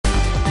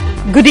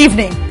Good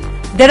evening.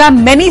 There are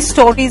many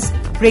stories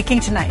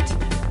breaking tonight.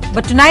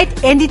 But tonight,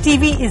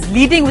 NDTV is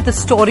leading with a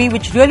story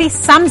which really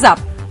sums up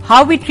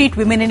how we treat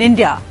women in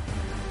India.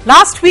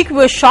 Last week, we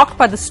were shocked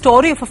by the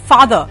story of a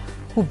father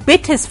who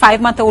bit his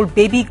 5-month-old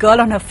baby girl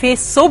on her face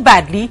so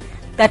badly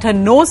that her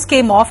nose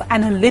came off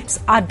and her lips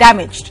are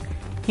damaged.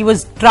 He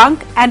was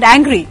drunk and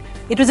angry.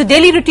 It was a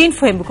daily routine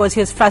for him because he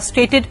was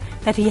frustrated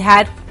that he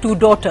had 2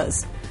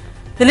 daughters.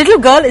 The little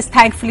girl is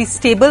thankfully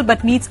stable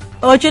but needs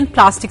urgent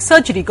plastic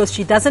surgery because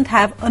she doesn't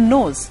have a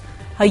nose.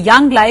 Her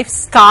young life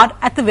scarred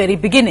at the very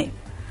beginning.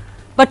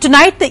 But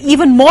tonight, the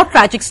even more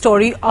tragic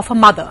story of a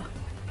mother.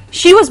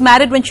 She was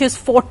married when she was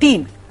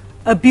 14,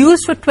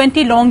 abused for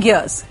 20 long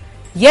years.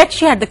 Yet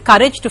she had the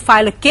courage to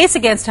file a case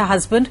against her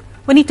husband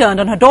when he turned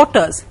on her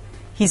daughters.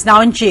 He's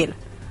now in jail.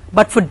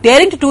 But for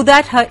daring to do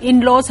that, her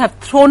in-laws have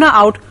thrown her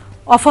out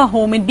of her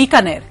home in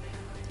Bikaner.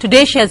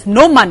 Today, she has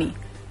no money,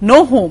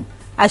 no home,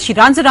 as she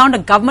runs around a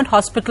government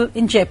hospital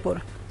in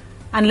Jaipur.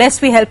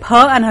 Unless we help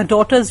her and her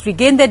daughters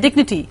regain their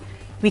dignity,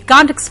 we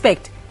can't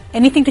expect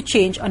anything to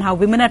change on how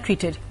women are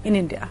treated in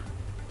India.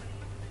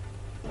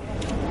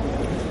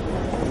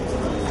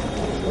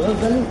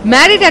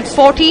 Married at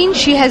 14,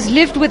 she has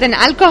lived with an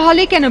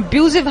alcoholic and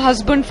abusive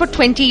husband for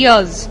 20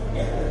 years.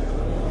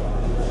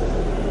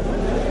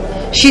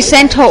 She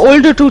sent her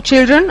older 2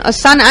 children, a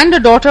son and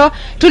a daughter,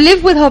 to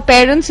live with her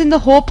parents in the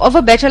hope of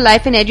a better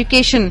life and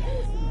education.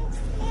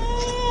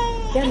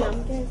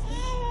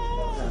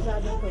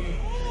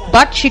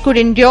 But she could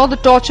endure the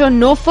torture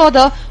no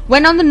further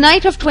when on the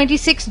night of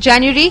 26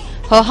 January,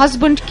 her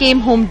husband came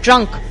home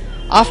drunk.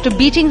 After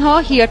beating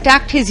her, he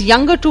attacked his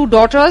younger 2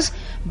 daughters,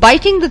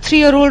 biting the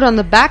 3-year-old on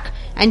the back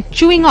and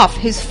chewing off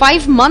his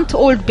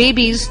 5-month-old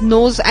baby's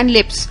nose and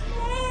lips.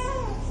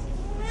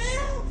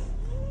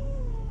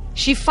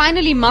 She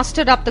finally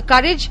mustered up the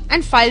courage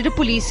and filed a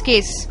police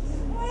case.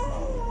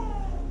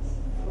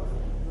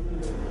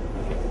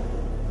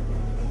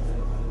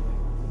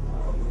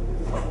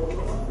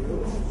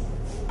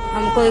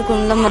 हमको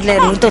number ले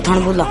रही तो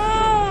थान बोला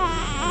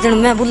जन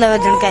मैं बोला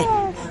जन कहे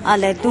आ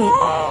ले तू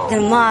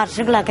जन मार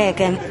सकला कह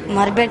के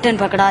मार बेटे ने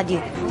पकड़ा दी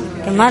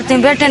कि मारते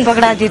बेटे ने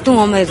पकड़ा दी तू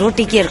हमें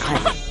रोटी केर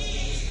खाए.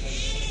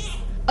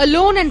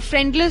 Alone and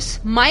friendless,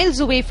 miles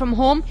away from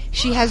home,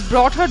 she has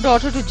brought her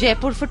daughter to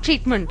Jaipur for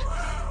treatment.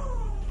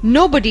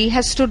 Nobody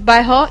has stood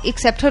by her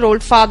except her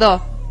old father.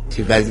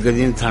 शिकायत कर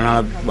दी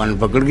थाना बन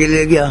पकड़ के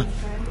ले गया.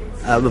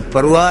 अब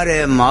परिवार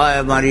है, माँ है,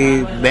 हमारी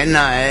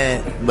बहना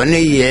है,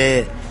 बनी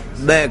है.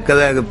 बैग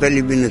के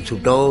पहली भी न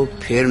छुटाओ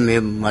फिर मैं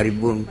हमारी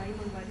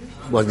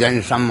बहुत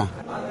जाने सामा.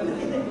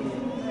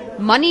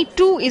 Money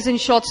too is in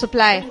short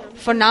supply.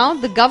 For now,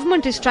 the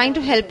government is trying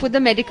to help with the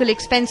medical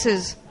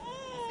expenses.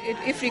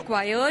 If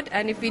required,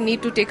 and if we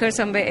need to take her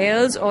somewhere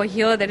else or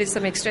here there is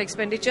some extra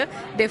expenditure,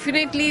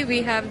 definitely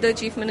we have the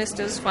Chief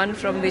Minister's fund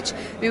from which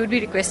we would be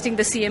requesting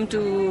the CM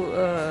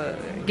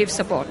to give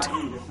support.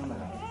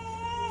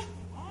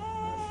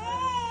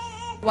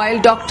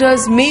 While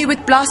doctors may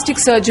with plastic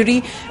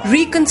surgery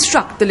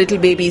reconstruct the little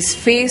baby's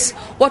face,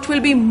 what will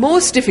be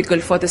most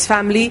difficult for this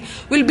family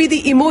will be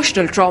the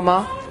emotional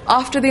trauma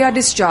after they are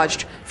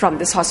discharged from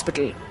this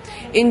hospital.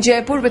 In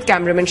Jaipur with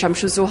cameraman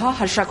Shamshu Zoha,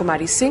 Harsha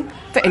Kumari Singh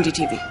for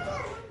NDTV.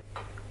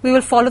 We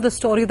will follow the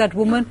story of that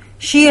woman.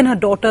 She and her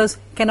daughters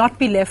cannot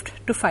be left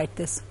to fight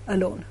this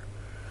alone.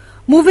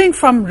 Moving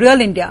from real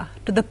India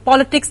to the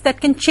politics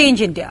that can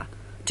change India.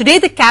 Today,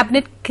 the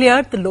Cabinet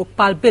cleared the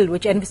Lokpal Bill,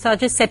 which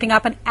envisages setting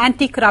up an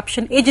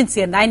anti-corruption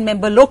agency, a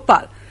 9-member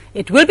Lokpal.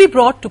 It will be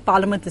brought to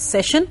Parliament this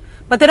session,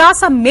 but there are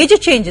some major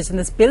changes in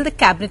this bill the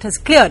Cabinet has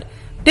cleared,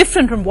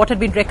 different from what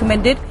had been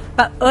recommended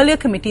by earlier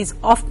committees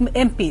of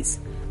MPs.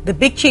 The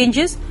big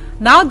changes: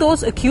 now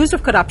those accused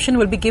of corruption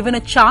will be given a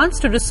chance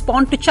to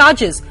respond to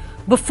charges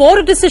before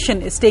a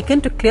decision is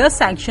taken to clear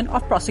sanction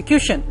of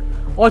prosecution.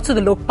 Also,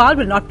 the Lokpal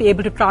will not be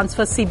able to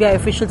transfer CBI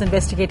officials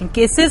investigating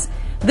cases.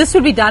 This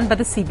will be done by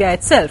the CBI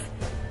itself.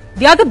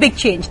 The other big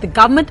change: the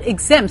government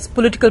exempts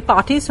political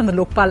parties from the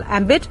Lokpal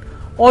ambit.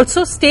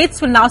 Also, states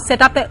will now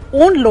set up their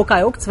own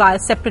Lokayoks via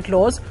separate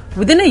laws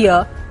within a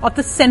year of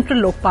the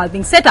central Lokpal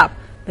being set up.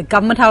 The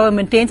government, however,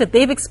 maintains that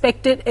they've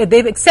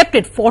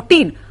accepted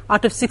 14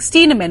 out of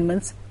 16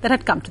 amendments that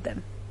had come to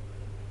them.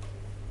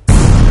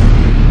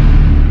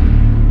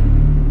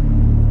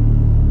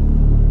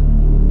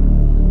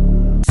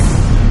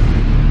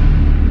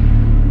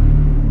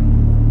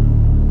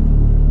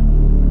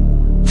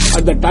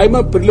 At the time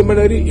of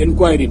preliminary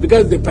inquiry,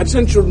 because the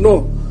person should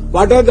know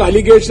what are the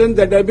allegations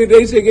that have been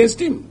raised against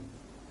him.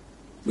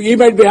 He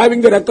might be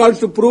having the records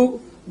to prove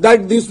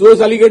that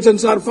those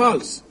allegations are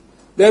false.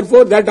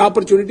 Therefore, that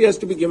opportunity has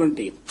to be given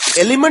to him.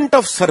 Element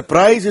of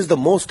surprise is the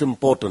most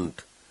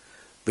important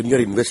when you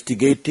are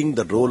investigating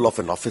the role of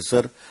an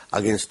officer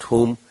against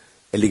whom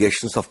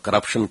allegations of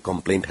corruption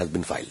complaint has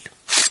been filed.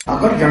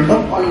 अगर झंडा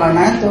call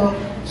लाना है तो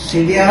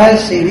CBI,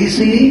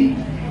 CBC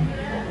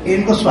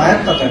इनको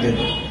स्वायत्तता दे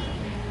दो.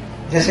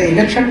 जैसे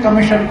election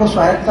commission को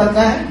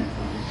स्वायत्तता है,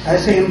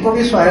 ऐसे इनको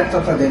भी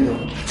स्वायत्तता दे दो.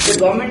 The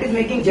government is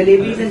making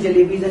jalebis and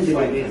jalebis and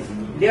jalebis.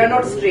 They are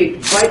not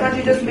straight. Why can't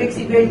you just make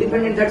CBI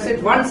independent? That's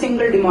it. One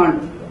single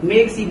demand.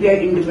 Make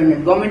CBI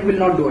independent. Government will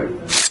not do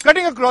it.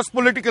 Cutting across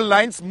political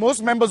lines,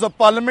 most members of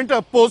parliament are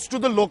opposed to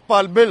the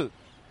Lokpal bill.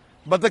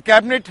 But the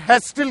cabinet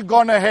has still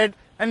gone ahead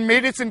and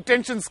made its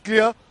intentions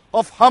clear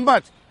of how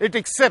much it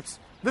accepts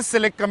the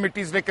select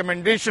committee's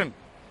recommendation.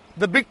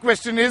 The big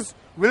question is,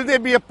 will there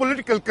be a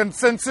political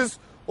consensus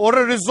or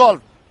a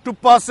resolve to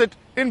pass it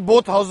in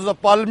both houses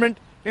of parliament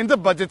in the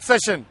budget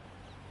session?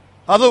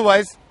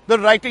 Otherwise, the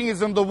writing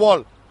is on the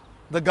wall.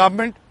 The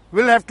government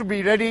will have to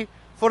be ready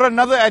for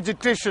another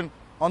agitation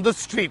on the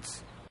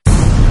streets.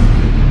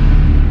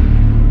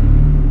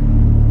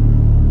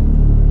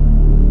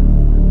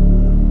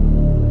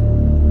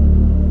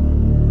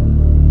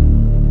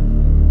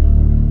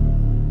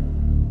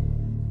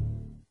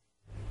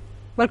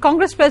 Well,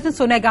 Congress President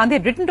Sonia Gandhi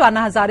had written to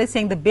Anna Hazare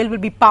saying the bill will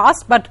be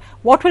passed, but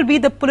what will be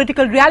the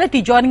political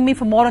reality? Joining me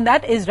for more on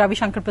that is Ravi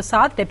Shankar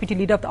Prasad, Deputy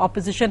Leader of the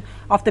Opposition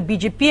of the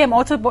BJP. I'm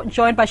also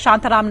joined by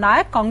Shantaram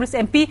Nayak, Congress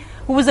MP,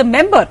 who was a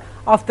member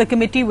of the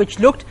committee which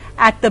looked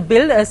at the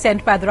bill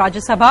sent by the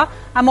Rajya Sabha.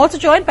 I'm also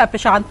joined by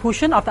Prashant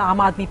Bhushan of the Aam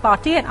Aadmi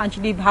Party and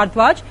Anjali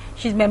Bhardwaj.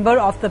 She's a member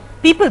of the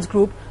People's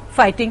Group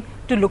fighting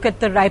to look at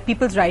the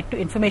people's right to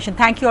information.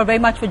 Thank you all very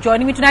much for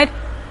joining me tonight.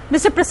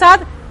 Mr.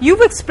 Prasad,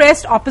 you've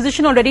expressed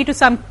opposition already to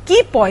some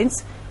key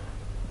points.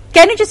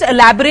 Can you just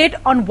elaborate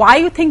on why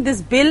you think this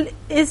bill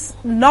is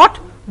not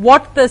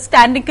what the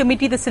standing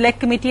committee, the select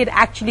committee had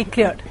actually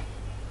cleared?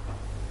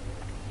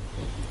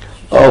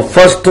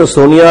 First,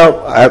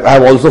 Sonia, I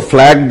have also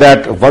flagged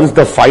that once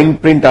the fine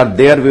print are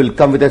there, we will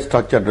come with a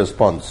structured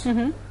response.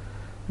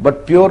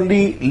 But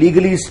purely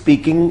legally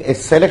speaking, a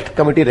select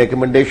committee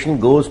recommendation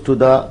goes to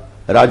the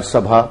Rajya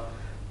Sabha,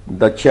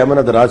 the chairman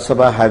of the Rajya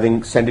Sabha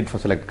having sent it for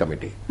select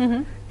committee.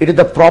 It is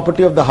the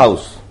property of the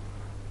House.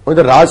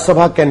 Only the Rajya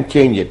Sabha can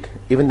change it.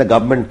 Even the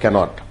government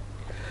cannot.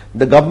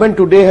 The government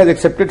today has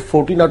accepted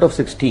 14 out of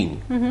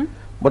 16.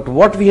 But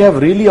what we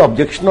have really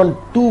objection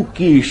on two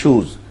key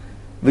issues,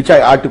 which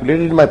I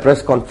articulated in my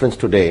press conference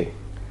today.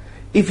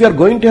 If you are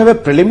going to have a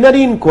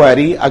preliminary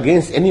inquiry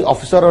against any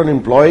officer or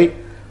employee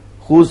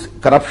whose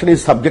corruption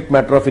is subject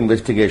matter of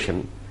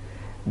investigation,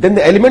 then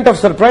the element of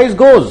surprise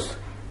goes.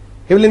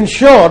 He will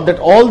ensure that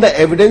all the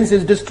evidence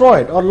is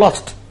destroyed or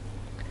lost.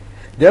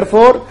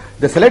 Therefore,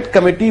 the select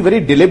committee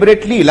very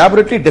deliberately,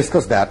 elaborately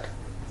discussed that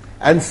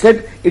and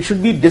said it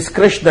should be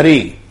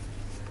discretionary.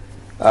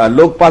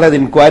 Lokpal has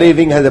inquiry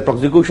wing, has a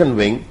prosecution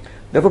wing.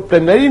 Therefore,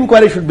 preliminary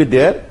inquiry should be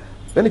there.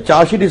 When a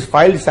charge sheet is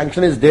filed,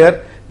 sanction is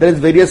there is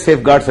various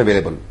safeguards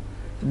available.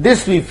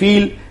 This we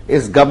feel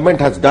is government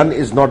has done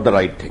is not the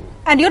right thing.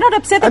 And you're not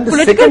upset that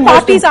political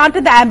parties aren't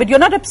in the ambit? You're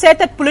not upset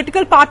that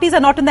political parties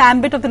are not in the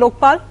ambit of the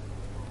Lokpal?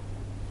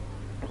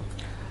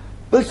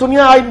 Well,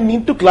 Sonia, I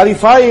need to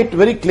clarify it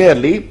very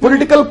clearly.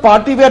 Political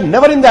party were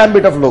never in the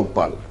ambit of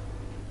Lokpal.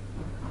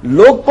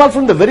 Lokpal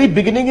from the very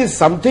beginning is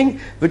something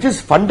which is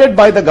funded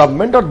by the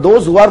government or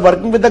those who are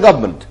working with the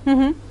government.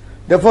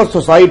 Therefore,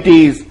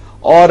 societies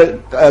or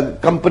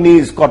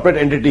companies, corporate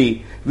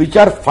entity which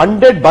are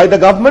funded by the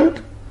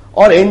government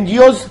or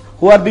NGOs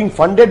who are being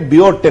funded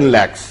beyond 10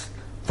 lakhs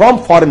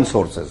from foreign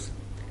sources.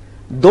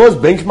 Those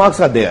benchmarks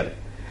are there.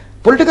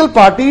 Political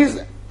parties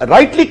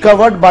rightly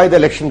covered by the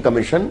Election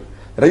Commission,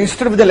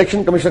 registered with the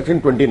Election Commission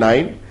Section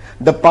 29,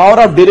 the power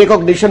of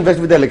derecognition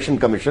vests with the Election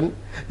Commission,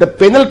 the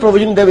penal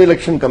provision there with the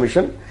Election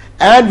Commission,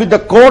 and with the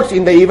courts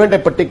in the event a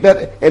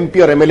particular MP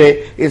or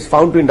MLA is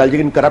found to indulge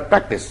in corrupt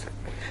practice.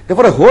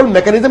 Therefore, a whole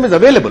mechanism is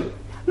available.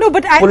 No,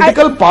 but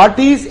political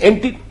parties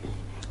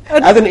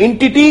as an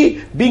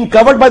entity being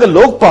covered by the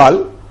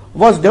Lokpal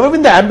was never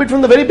in the ambit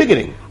from the very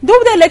beginning. Though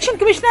the Election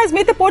Commissioner has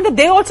made the point that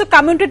they also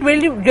come into it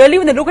really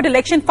when they look at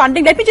election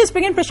funding. Let me just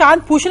bring in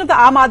Prashant Bhushan of the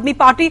Aam Aadmi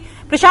Party.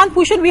 Prashant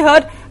Bhushan, we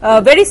heard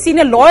a very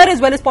senior lawyer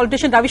as well as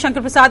politician Ravi Shankar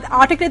Prasad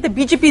articulate the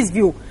BJP's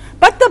view.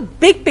 But the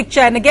big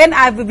picture, and again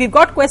we've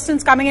got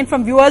questions coming in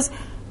from viewers.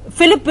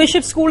 Philip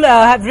Bishop School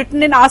have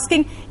written in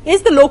asking,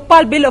 is the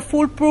Lokpal bill a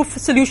foolproof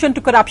solution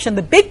to corruption?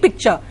 The big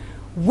picture,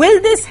 will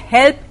this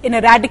help in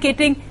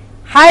eradicating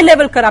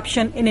high-level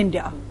corruption in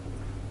India?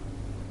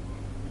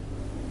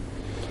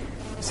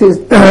 See,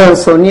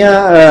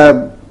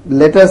 Sonia,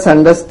 let us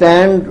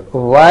understand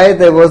why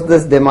there was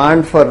this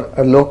demand for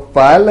a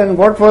Lokpal and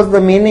what was the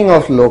meaning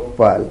of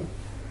Lokpal.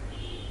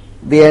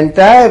 The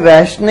entire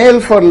rationale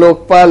for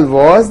Lokpal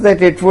was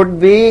that it would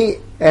be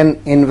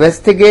an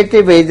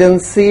investigative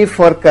agency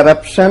for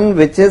corruption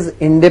which is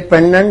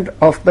independent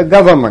of the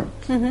government.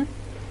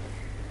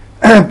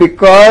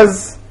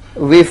 Because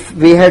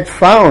we had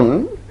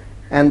found,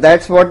 and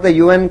that's what the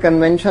UN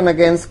Convention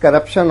Against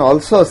Corruption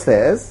also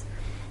says,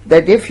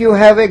 that if you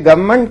have a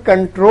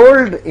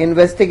government-controlled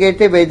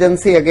investigative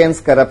agency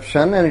against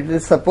corruption and it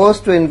is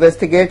supposed to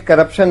investigate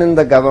corruption in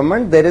the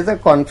government, there is a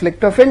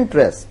conflict of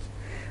interest.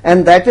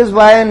 And that is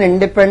why an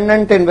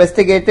independent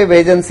investigative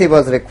agency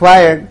was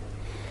required.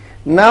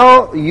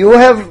 Now, you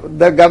have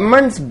the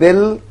government's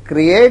bill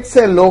creates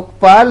a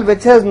Lokpal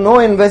which has no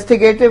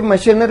investigative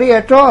machinery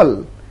at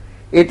all.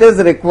 it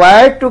is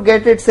required to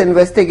get its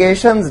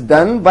investigations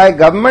done by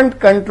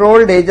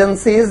government-controlled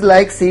agencies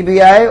like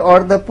CBI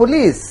or the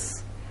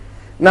police.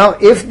 Now,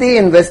 if the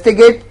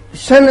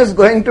investigation is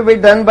going to be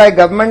done by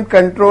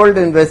government-controlled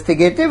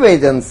investigative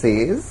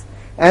agencies,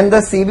 and the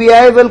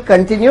CBI will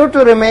continue to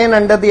remain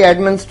under the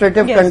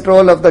administrative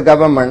control of the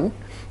government,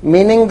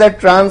 meaning that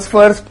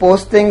transfers,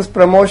 postings,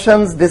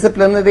 promotions,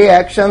 disciplinary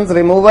actions,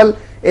 removal,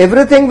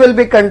 everything will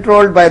be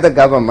controlled by the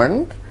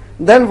government,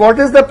 then what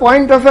is the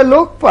point of a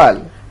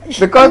Lokpal?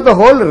 Because the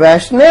whole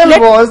rationale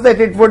was that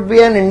it would be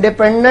an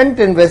independent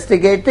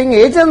investigating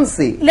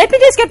agency. Let me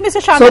just get Mr.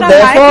 Shantaram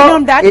Naik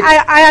on that.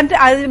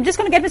 I'm just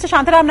going to get Mr.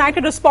 Shantaram Naik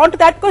to respond to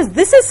that, because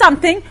this is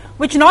something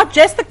which not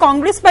just the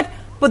Congress but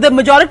the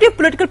majority of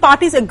political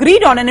parties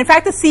agreed on, and in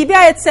fact the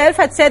CBI itself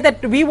had said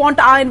that we want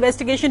our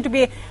investigation to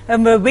be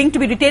wing to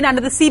be retained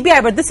under the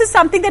CBI. But this is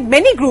something that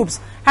many groups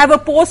have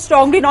opposed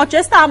strongly, not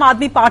just the Aam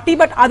Aadmi Party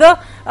but other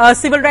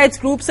civil rights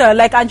groups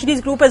like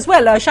Anjali's group as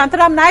well.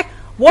 Shantaram Naik,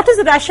 what is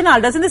the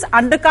rationale? Doesn't this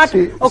undercut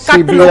or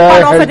cut the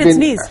Lokpal off at its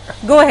knees?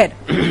 Go ahead.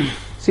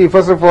 See,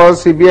 first of all,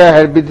 CBI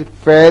had been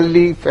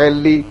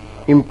fairly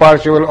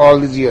impartial all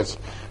these years.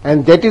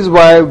 And that is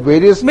why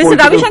various Mr.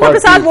 Ravi Shankar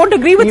Prasad won't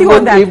agree with you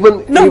on that.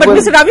 But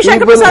Mr. Ravi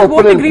Shankar Prasad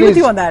won't agree with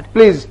you on that.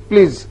 Please.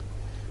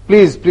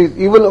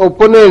 Even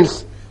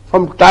opponents,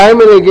 from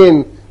time and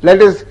again,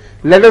 let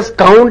us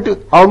count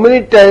how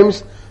many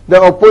times the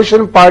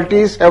opposition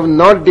parties have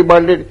not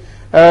demanded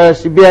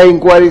CBI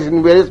inquiries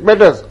in various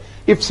matters.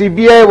 If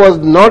CBI was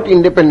not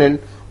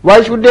independent,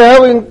 why should they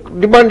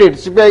have demanded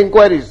CBI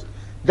inquiries?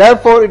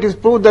 Therefore, it is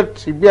proved that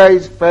CBI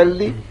is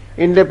fairly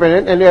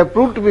independent, and they have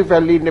proved to be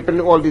fairly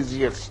independent all these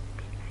years.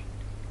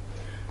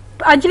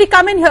 Anjali,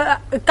 come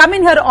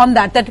in here on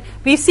that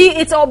we see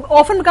it's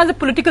often becomes a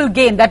political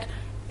game, that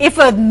if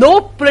no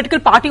political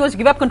party was to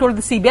give up control of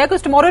the CBI,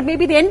 because tomorrow it may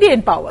be the NDA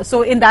in power.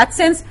 So in that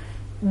sense,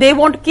 they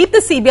want to keep the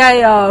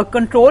CBI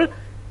control.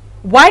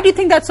 Why do you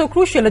think that's so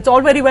crucial? It's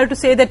all very well to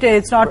say that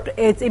it's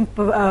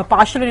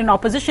partial in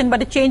opposition,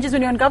 but it changes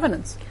when you're in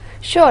governance.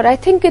 Sure, I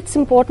think it's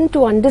important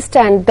to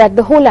understand that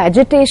the whole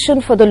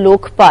agitation for the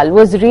Lokpal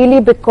was really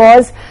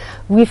because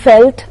we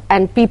felt,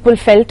 and people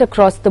felt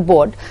across the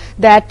board,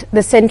 that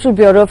the Central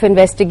Bureau of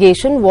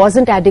Investigation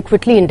wasn't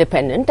adequately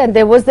independent, and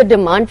there was the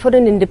demand for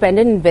an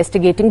independent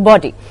investigating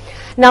body.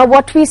 Now,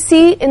 what we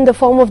see in the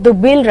form of the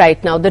bill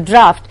right now, the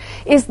draft,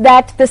 is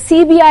that the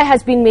CBI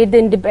has been made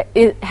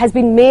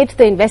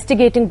the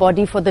investigating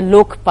body for the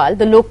Lokpal.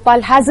 The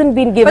Lokpal hasn't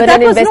been given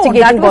an investigating body.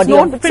 That was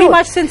known pretty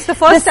much since the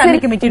first standing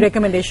committee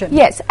recommendation.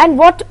 Yes, and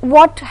what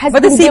has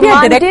been demanded... But the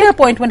CBI director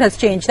appointment has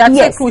changed. That's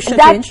a crucial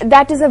change.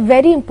 That is a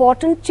very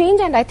important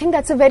change, and I think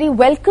that's a very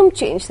welcome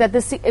change, that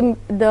the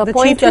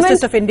Chief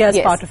Justice of India is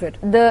part of it.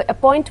 The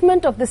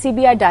appointment of the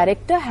CBI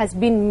director has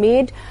been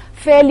made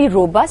fairly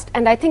robust,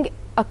 and I think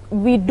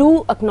we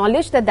do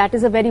acknowledge that that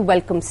is a very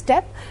welcome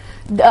step.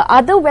 The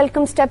other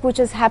welcome step which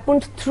has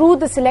happened through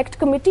the select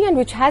committee and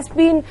which has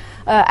been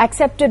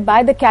accepted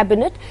by the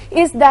cabinet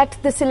is that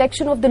the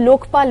selection of the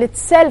Lokpal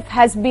itself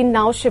has been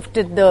now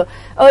shifted.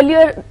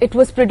 Earlier it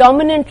was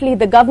predominantly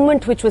the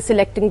government which was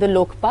selecting the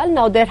Lokpal.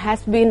 Now there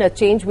has been a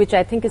change which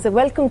I think is a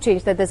welcome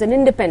change, that there's an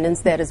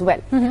independence there as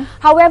well.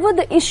 However,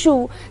 the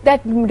issue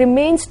that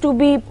remains to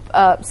be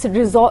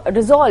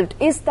resolved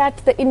is that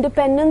the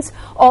independence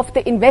of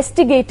the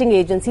investigating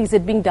agency, is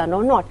it being done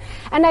or not?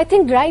 And I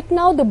think right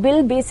now the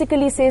bill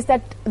basically says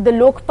that the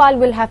Lokpal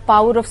will have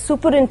power of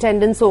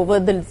superintendence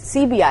over the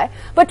CBI,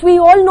 but we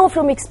all know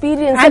from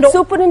experience that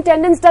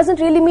superintendence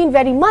doesn't really mean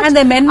very much. And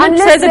the amendment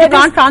says that you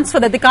can't transfer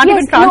that. They can't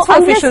even transfer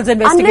officials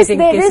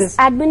investigating unless there cases. Is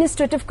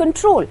administrative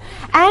control.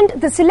 And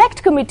the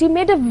select committee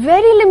made a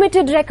very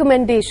limited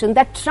recommendation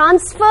that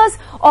transfers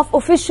of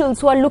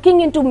officials who are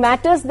looking into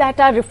matters that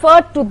are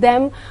referred to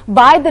them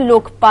by the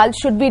Lokpal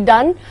should be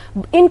done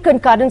in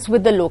concurrence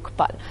with the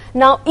Lokpal.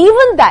 Now,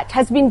 even that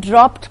has been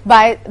dropped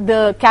by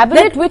the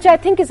cabinet, which I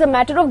think is a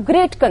matter of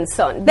great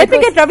concern. Let me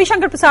get Ravi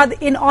Shankar Prasad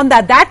in on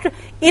that. That,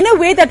 in a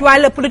way, that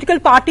while political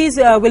parties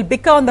will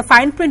bicker on the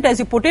fine print, as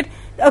you put it,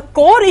 a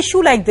core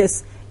issue like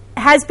this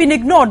has been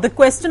ignored, the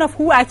question of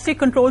who actually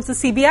controls the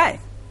CBI.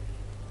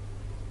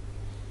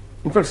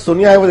 In fact,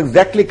 Sonia, I was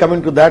exactly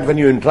coming to that when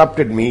you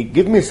interrupted me.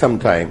 Give me some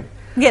time.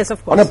 Yes,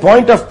 of course. On a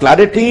point of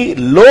clarity,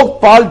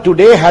 Lokpal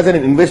today has an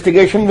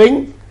investigation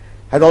wing,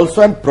 has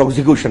also a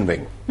prosecution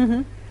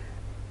wing.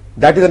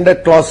 That is under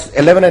clause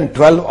 11 and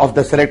 12 of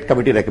the select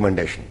committee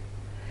recommendation.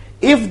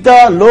 If the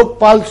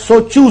Lokpal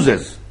so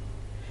chooses,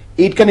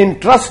 it can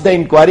entrust the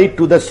inquiry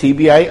to the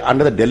CBI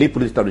under the Delhi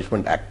Police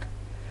Establishment Act.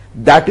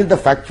 That is the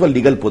factual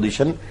legal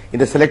position in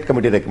the select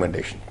committee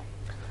recommendation.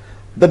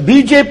 The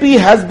BJP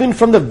has been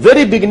from the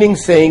very beginning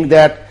saying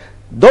that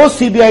though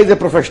CBI is a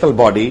professional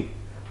body,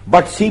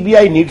 but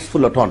CBI needs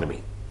full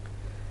autonomy.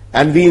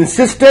 And we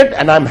insisted,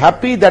 and I'm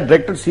happy that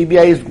Director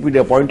CBI is to be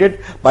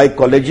appointed by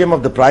Collegium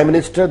of the Prime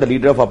Minister, the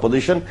Leader of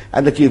Opposition,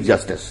 and the Chief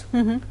Justice.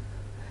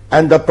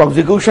 And the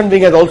prosecution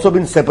wing has also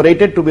been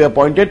separated to be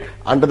appointed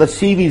under the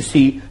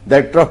CVC,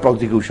 Director of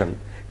Prosecution.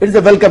 It is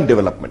a welcome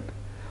development.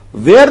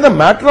 Where the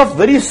matter of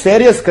very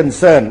serious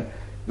concern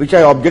which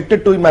I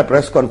objected to in my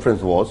press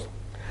conference was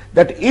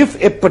that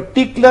if a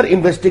particular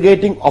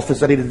investigating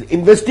officer is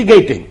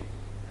investigating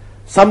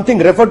something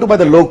referred to by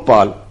the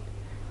Lokpal,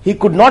 he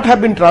could not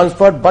have been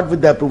transferred but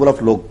with the approval of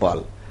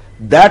Lokpal.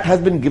 That has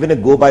been given a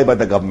go-by by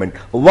the government.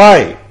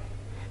 Why?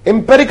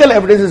 Empirical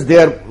evidence is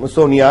there,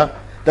 Sonia,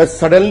 that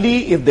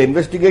suddenly if the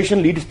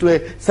investigation leads to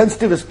a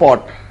sensitive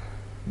spot,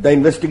 the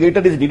investigator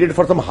is needed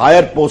for some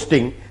higher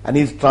posting and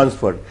he is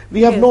transferred.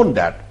 We have known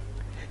that.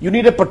 You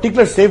need a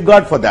particular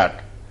safeguard for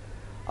that.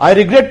 I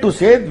regret to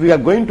say we are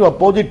going to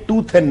oppose it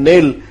tooth and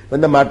nail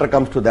when the matter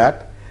comes to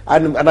that.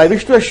 And I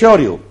wish to assure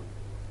you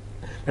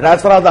that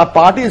as far as our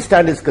party's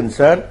stand is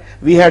concerned,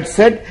 we had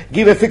said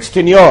give a fixed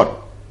tenure.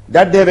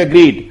 That they have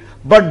agreed.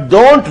 But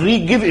don't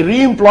give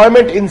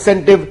re-employment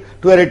incentive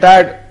to a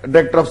retired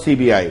director of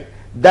CBI.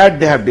 That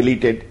they have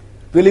deleted.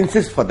 We'll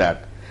insist for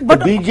that. But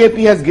the BJP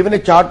has given a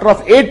charter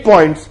of 8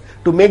 points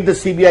to make the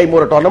CBI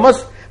more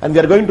autonomous, and we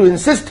are going to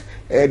insist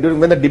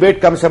when the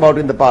debate comes about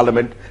in the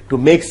parliament to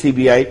make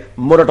CBI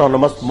more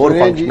autonomous, more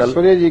functional,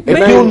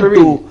 attuned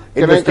to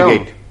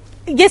investigate.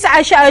 Yes,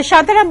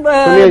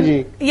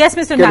 Shantaram. Yes,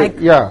 Mr. Naik.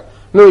 Yeah.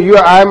 No,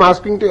 I am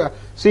asking to,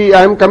 see,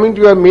 I am coming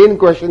to your main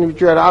question which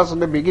you had asked in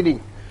the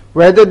beginning,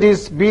 whether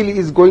this bill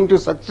is going to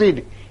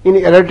succeed in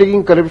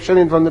eradicating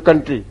corruption from the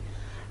country.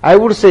 I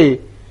would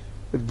say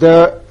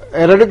the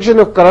eradication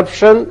of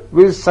corruption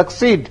will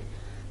succeed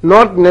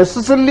not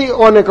necessarily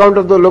on account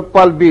of the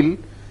Lokpal bill,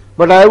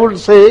 but I would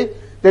say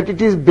that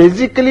it is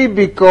basically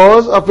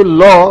because of a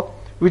law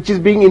which is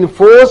being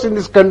enforced in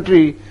this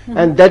country,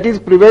 and that is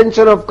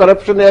Prevention of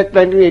Corruption Act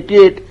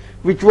 1988,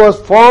 which was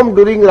formed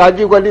during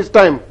Rajiv Gandhi's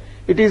time.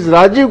 It is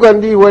Rajiv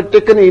Gandhi who had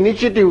taken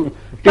initiative.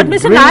 But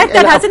Mr. Naik,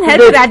 that hasn't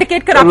helped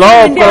eradicate corruption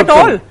in India at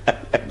all.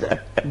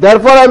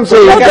 Therefore, I am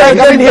saying that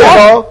there is a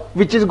law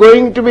which is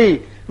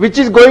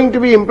going to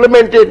be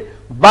implemented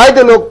by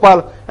the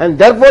Lokpal, and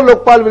therefore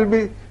Lokpal will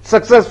be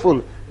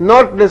successful,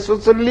 not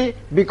necessarily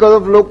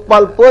because of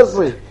Lokpal per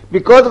se,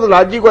 because of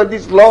Rajiv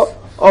Gandhi's law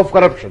of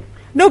corruption.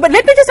 No, but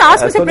let me just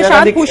ask Mr.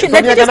 Prashant Bhushan.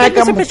 Let me just get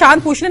Mr.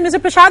 Prashant Bhushan. And Mr.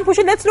 Prashant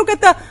Bhushan, let's look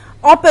at the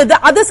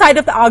other side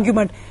of the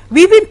argument.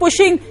 We've been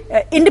pushing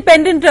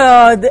independent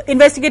the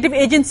investigative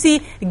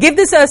agency, give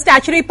this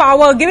statutory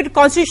power, give it a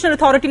constitutional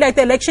authority like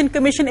the Election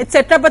Commission,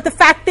 etc. But the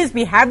fact is,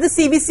 we have the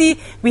CVC,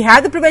 we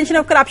have the Prevention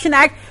of Corruption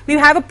Act, we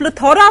have a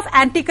plethora of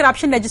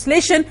anti-corruption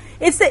legislation.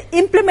 It's the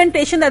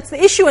implementation that's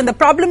the issue, and the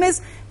problem is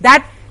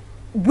that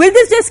will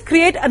this just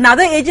create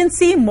another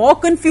agency, more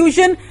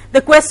confusion?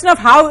 The question of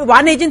how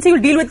one agency will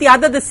deal with the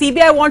other. The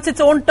CBI wants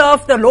its own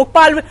turf. The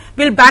Lokpal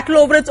will battle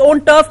over its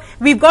own turf.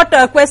 We've got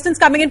questions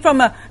coming in from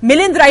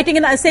Milind writing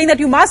and saying that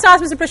you must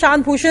ask Mr.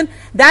 Prashant Bhushan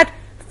that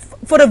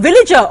for a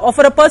villager or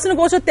for a person who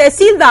goes to a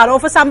tehsildar or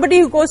for somebody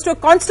who goes to a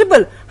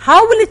constable,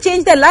 how will it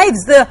change their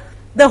lives?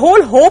 The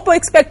whole hope or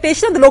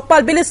expectation of the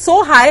Lokpal bill is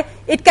so high,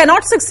 it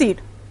cannot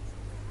succeed.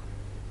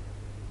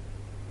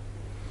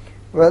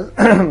 Well,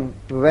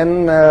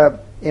 when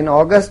in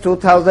August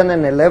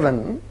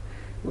 2011,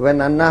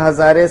 when Anna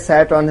Hazare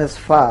sat on his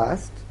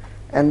fast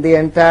and the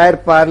entire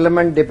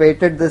parliament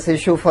debated this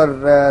issue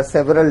for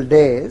several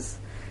days,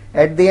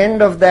 at the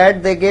end of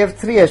that they gave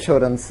 3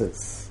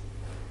 assurances.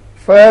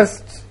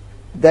 First,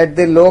 that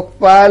the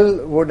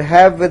Lokpal would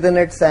have within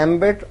its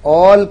ambit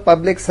all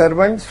public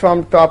servants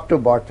from top to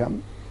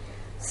bottom.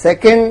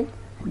 Second,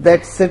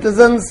 that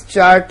citizens'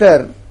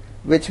 charter,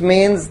 which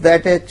means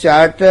that a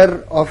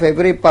charter of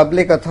every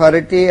public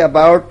authority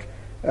about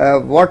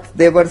what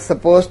they were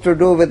supposed to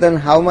do within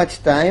how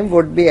much time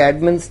would be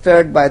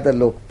administered by the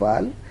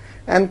Lokpal.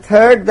 And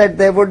third, that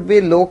there would be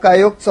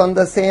Lokayukts on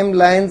the same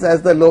lines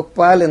as the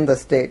Lokpal in the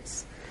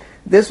states.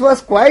 This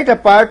was quite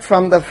apart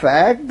from the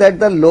fact that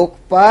the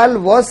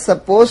Lokpal was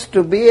supposed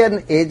to be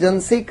an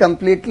agency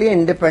completely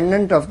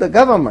independent of the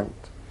government.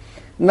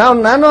 Now,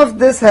 none of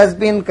this has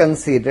been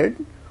considered.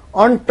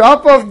 On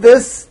top of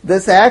this,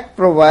 this act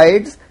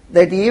provides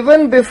that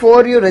even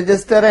before you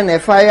register an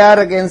FIR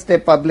against a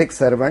public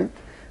servant,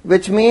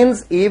 which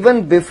means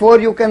even before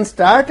you can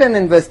start an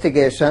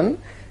investigation,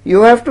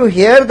 you have to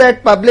hear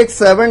that public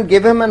servant,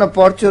 give him an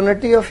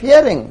opportunity of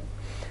hearing.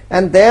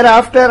 And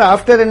thereafter,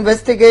 after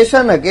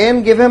investigation,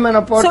 again give him an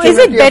opportunity of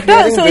hearing. So is it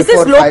better? So is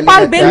this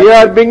Lokpal bill? We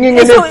are bringing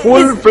in a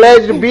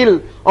full-fledged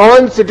bill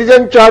on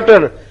citizen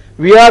charter.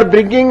 We are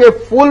bringing a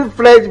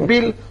full-fledged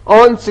bill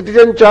on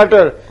citizen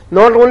charter,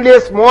 not only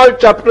a small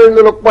chapter in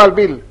the Lokpal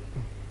bill.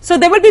 So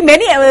there will be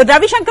many.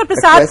 Ravi Shankar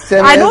Prasad,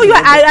 I know you.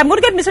 I'm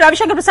going to get Mr. Ravi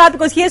Shankar Prasad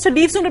because he has to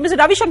leave soon. But Mr.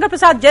 Ravi Shankar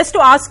Prasad, just to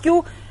ask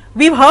you,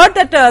 we've heard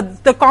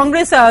that the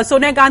Congress,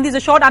 Sonia Gandhi has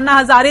assured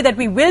Anna Hazare that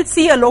we will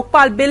see a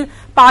Lokpal bill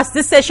pass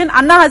this session.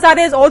 Anna Hazare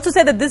has also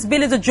said that this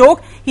bill is a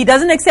joke. He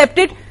doesn't accept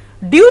it.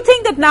 Do you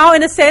think that now,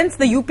 in a sense,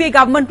 the UPA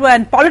government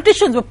and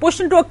politicians were pushed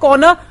into a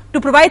corner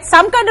to provide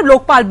some kind of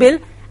Lokpal bill?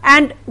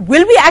 And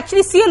will we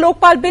actually see a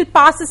Lokpal bill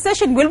pass this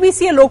session? Will we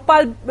see a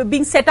Lokpal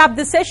being set up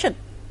this session?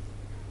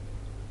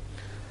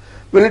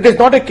 Well, it is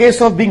not a case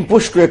of being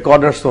pushed to a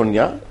corner,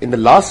 Sonia. In the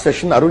last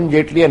session, Arun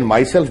Jaitley and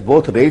myself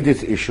both raised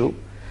this issue,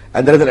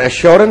 and there is an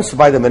assurance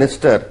by the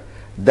minister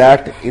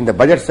that in the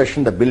budget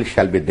session the bill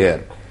shall be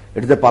there.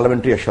 It is a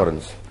parliamentary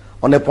assurance.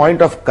 On a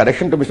point of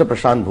correction to Mr.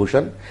 Prashant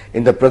Bhushan,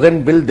 in the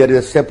present bill there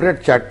is a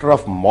separate chapter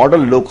of model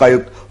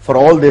Lokayukt for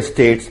all the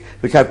states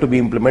which have to be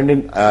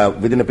implemented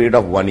within a period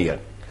of 1 year.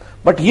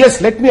 But yes,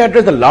 let me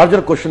address the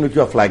larger question which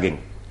you are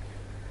flagging.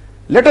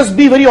 Let us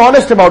be very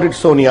honest about it,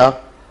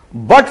 Sonia.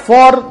 But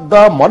for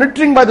the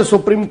monitoring by the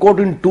Supreme Court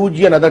in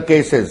 2G and other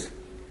cases,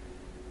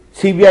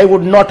 CBI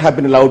would not have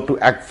been allowed to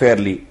act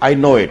fairly. I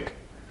know it.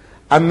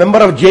 I'm a member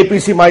of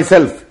JPC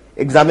myself,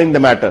 examining the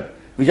matter,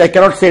 which I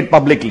cannot say it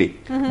publicly.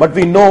 But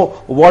we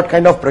know what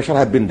kind of pressure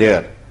have been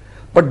there.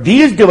 But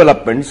these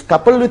developments,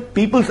 coupled with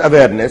people's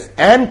awareness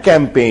and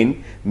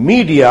campaign,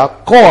 media,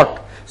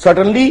 court,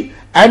 certainly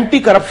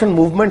anti-corruption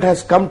movement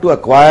has come to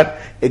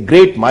acquire a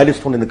great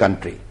milestone in the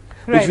country,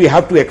 which we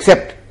have to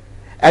accept.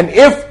 And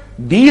if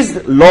these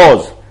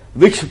laws,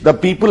 which the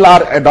people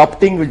are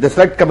adopting, which the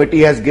Select Committee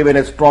has given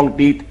a strong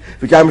teeth,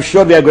 which I am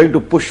sure we are going to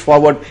push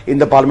forward in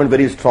the Parliament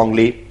very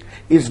strongly,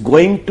 is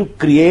going to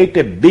create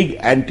a big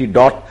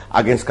antidote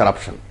against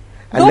corruption.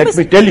 And let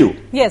me tell you,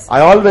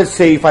 I always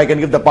say, if I can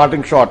give the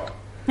parting shot,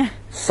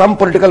 some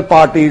political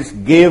parties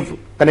gave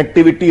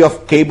connectivity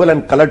of cable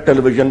and colored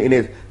television in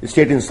a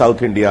state in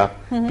South India.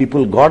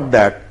 People got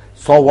that,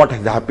 saw what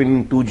has happened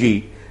in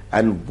 2G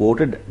and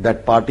voted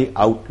that party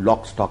out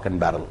lock, stock and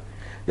barrel.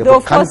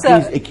 Therefore, country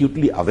is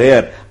acutely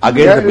aware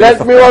against the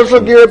Let me also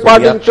give a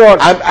parting shot.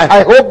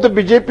 I hope the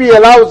BJP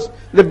allows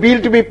the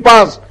bill to be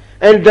passed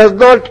and does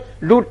not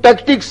do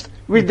tactics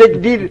which they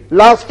did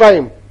last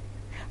time.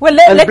 Well,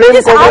 let me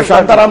just ask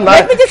Shantaram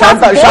Nayak.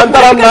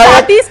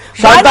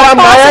 Shantaram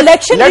Nayak.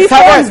 Election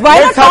reforms. Why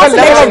not pass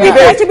election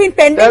reforms? Have been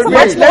pending for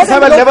much more. Let's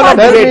have a level of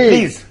debate,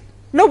 please.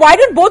 No, why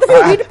don't both of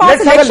you agree to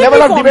pass election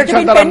reforms? They've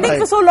been pending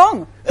for so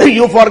long.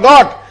 You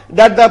forgot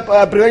that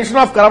the Prevention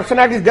of Corruption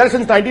Act is there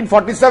since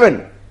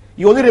 1947.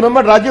 You only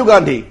remember Rajiv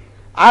Gandhi.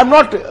 I am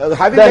not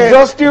having a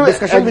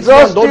discussion with you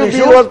on those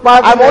issues.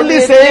 I am only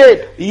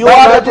saying you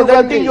are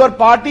representing your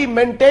party.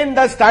 Maintain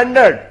the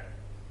standard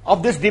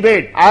of this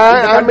debate.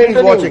 I am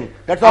maintaining.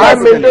 That's all I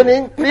am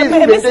maintaining. Please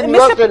maintain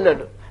your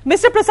standard.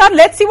 Mr. Prasad,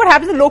 let's see what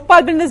happens in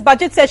Lokpal Bill in this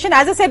budget session.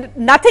 As I said,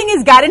 nothing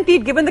is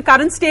guaranteed given the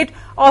current state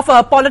of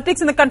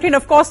politics in the country, and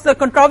of course the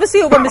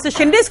controversy over Mr.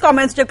 Shinde's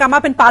comments will come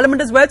up in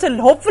Parliament as well. So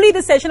hopefully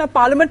the session of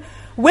Parliament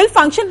will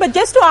function. But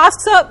just to ask,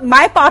 sir,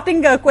 my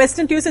parting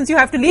question to you, since you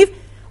have to leave,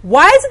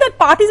 why is it that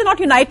parties are not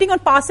uniting on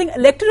passing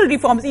electoral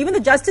reforms? Even the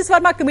Justice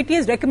Verma Committee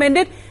has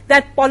recommended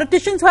that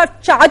politicians who have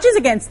charges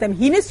against them,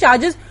 heinous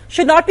charges,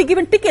 should not be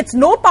given tickets.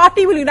 No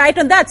party will unite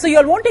on that. So you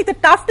all won't take the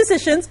tough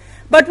decisions,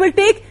 but will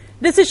take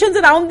decisions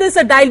around this,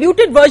 a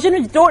diluted version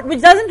which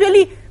doesn't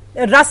really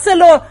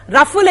rustle or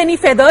ruffle any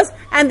feathers,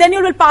 and then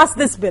you will pass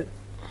this bill.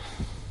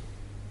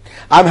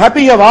 I'm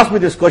happy you have asked me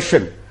this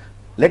question.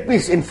 Let me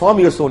inform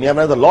you, Sonia, when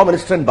I was the Law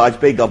Minister in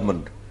Bajpayee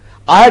government,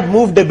 I had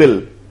moved a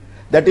bill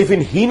that if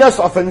in heinous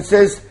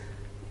offences,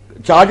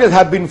 charges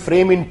have been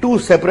framed in two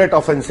separate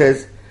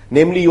offences,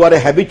 namely you are a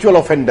habitual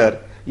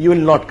offender, you will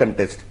not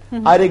contest.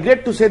 I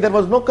regret to say there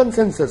was no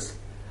consensus.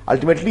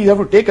 Ultimately, you have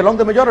to take along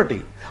the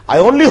majority. I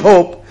only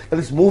hope that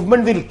this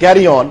movement will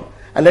carry on,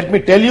 and let me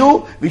tell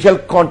you, we shall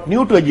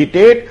continue to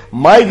agitate.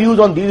 My views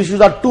on these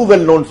issues are too well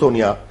known,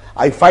 Sonia.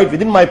 I fight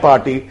within my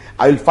party,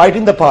 I will fight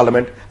in the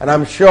Parliament, and I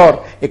am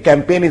sure a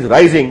campaign is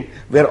rising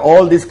where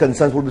all these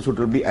concerns would be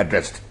suitably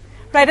addressed.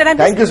 Right, and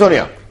thank you,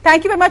 Sonia.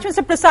 Thank you very much,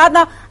 Mr. Prasad.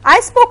 Now,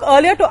 I spoke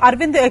earlier to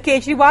Arvind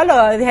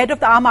Kejriwal, the head of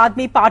the Aam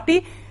Aadmi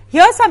Party.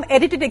 Here are some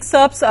edited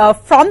excerpts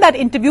from that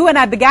interview, and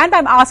I began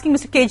by asking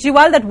Mr.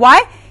 Kejriwal that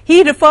why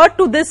he referred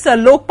to this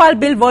Lokpal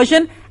Bill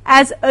version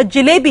as a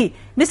jalebi.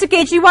 Mr.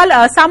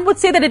 Kejriwal, some would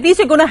say that at least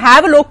you're going to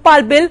have a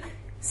Lokpal Bill.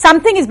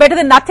 Something is better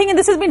than nothing, and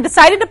this has been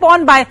decided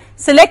upon by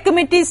select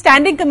committees,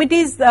 standing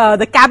committees,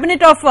 the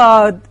cabinet of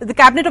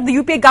the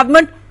UPA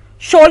government.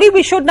 Surely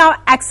we should now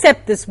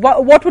accept this.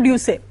 What would you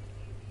say?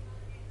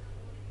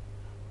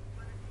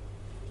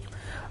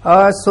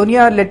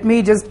 Sonia, let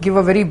me just give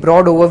a very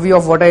broad overview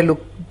of what I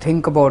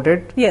think about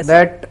it. Yes.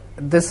 That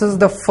this is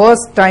the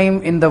first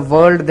time in the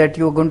world that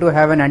you are going to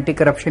have an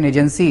anti-corruption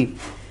agency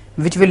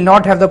which will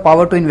not have the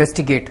power to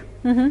investigate.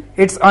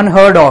 It's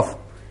unheard of.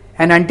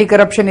 An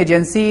anti-corruption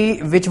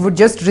agency which would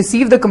just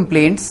receive the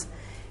complaints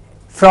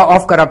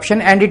of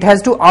corruption, and it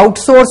has to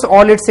outsource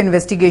all its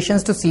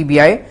investigations to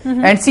CBI,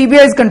 and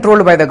CBI is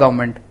controlled by the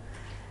government.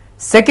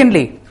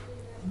 Secondly,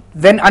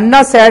 when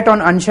Anna sat on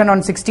Anshan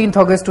on 16th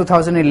August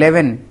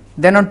 2011,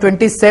 then on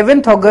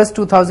 27th August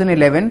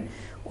 2011,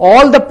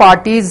 all the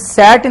parties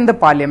sat in the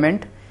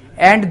parliament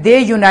and they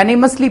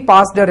unanimously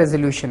passed a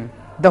resolution.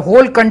 The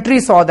whole country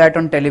saw that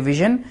on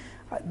television,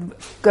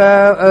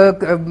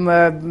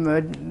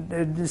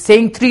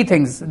 saying three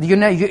things.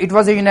 It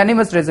was a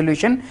unanimous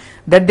resolution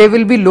that there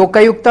will be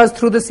Lokayuktas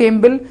through the same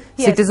bill,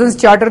 Citizens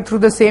Charter through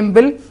the same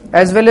bill,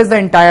 as well as the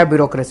entire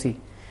bureaucracy.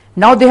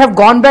 Now they have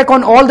gone back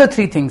on all the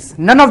three things.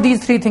 None of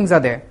these three things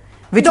are there,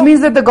 which means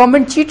that the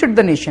government cheated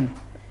the nation.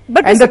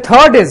 And the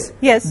third is,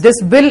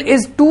 this bill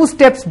is 2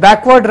 steps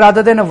backward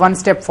rather than a 1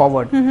 step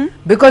forward.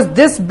 Because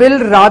this bill,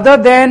 rather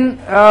than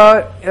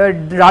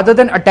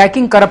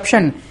attacking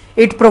corruption,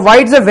 it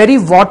provides a very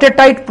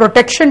watertight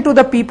protection to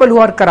the people who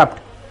are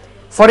corrupt.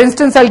 For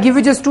instance, I'll give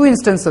you just two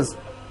instances.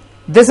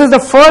 This is the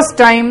first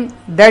time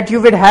that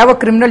you will have a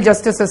criminal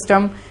justice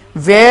system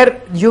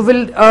where you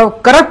will, a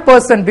corrupt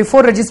person,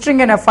 before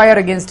registering an FIR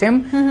against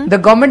him, the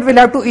government will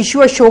have to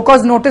issue a show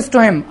cause notice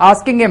to him,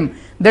 asking him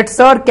that,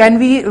 sir, can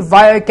we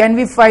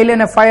file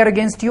an FIR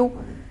against you?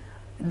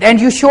 And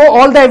you show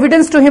all the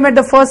evidence to him at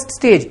the first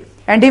stage,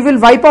 and he will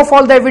wipe off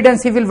all the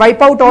evidence, he will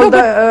wipe out all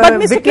but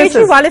Mr.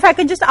 Kejriwal, if I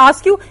can just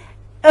ask you,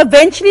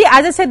 eventually,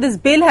 as I said, this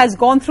bill has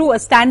gone through a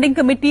standing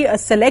committee, a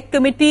select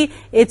committee,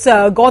 it's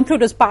gone through,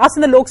 it was passed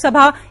in the Lok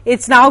Sabha,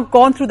 it's now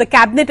gone through the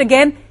cabinet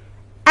again.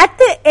 At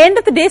the end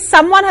of the day,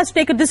 someone has to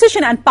take a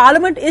decision, and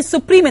Parliament is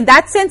supreme. In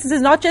that sense, this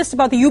is not just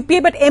about the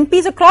UPA, but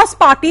MPs across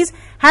parties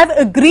have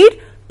agreed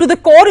to the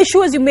core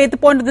issue, as you made the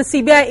point of the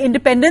CBI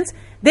independence.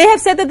 They have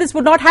said that this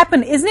would not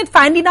happen. Isn't it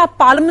finally now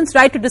Parliament's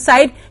right to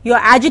decide? Your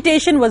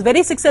agitation was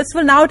very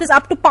successful. Now it is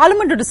up to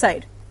Parliament to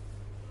decide.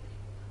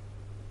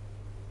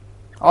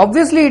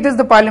 Obviously, it is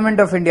the Parliament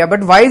of India.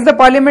 But why is the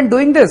Parliament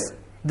doing this?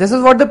 This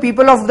is what the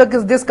people of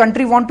this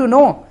country want to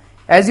know.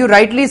 As you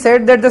rightly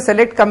said, that the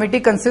select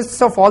committee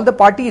consists of all the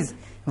parties.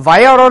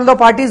 Why are all the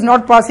parties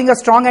not passing a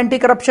strong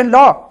anti-corruption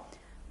law?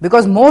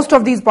 Because most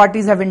of these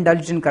parties have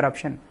indulged in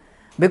corruption.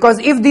 Because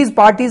if these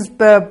parties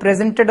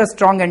presented a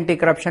strong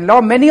anti-corruption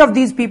law, many of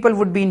these people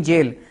would be in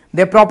jail.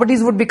 Their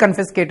properties would be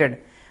confiscated.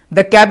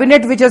 The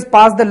cabinet which has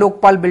passed the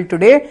Lokpal bill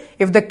today,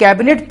 if the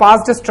cabinet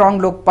passed a strong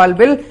Lokpal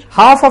bill,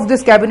 half of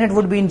this cabinet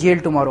would be in jail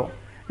tomorrow.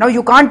 Now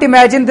you can't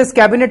imagine this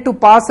cabinet to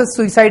pass a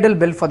suicidal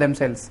bill for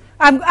themselves.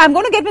 I'm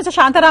going to get Mr.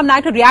 Shantaram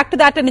Naik to react to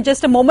that in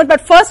just a moment.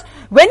 But first,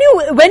 when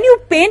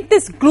you paint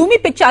this gloomy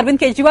picture, Arvind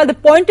Kejriwal, the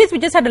point is we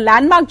just had a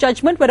landmark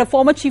judgment where a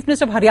former Chief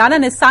Minister of Haryana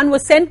and his son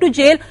was sent to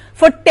jail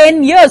for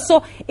 10 years.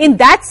 So in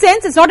that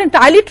sense, it's not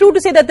entirely true to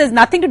say that there's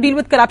nothing to deal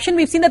with corruption.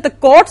 We've seen that the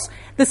courts,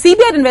 the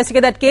CBI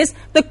investigated that case,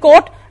 the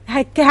court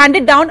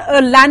handed down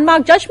a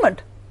landmark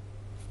judgment.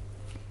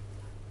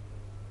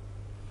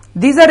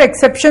 These are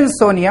exceptions,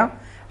 Sonia.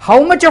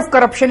 How much of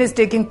corruption is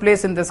taking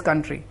place in this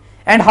country?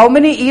 And how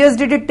many years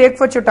did it take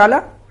for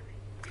Chautala?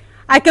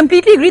 I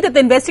completely agree that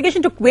the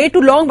investigation took way too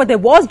long, but there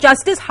was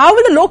justice. How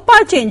will the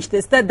Lokpal change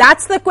this?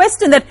 That's the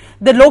question, that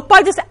the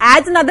Lokpal just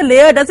adds another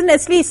layer, doesn't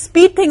necessarily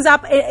speed things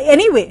up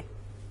anyway.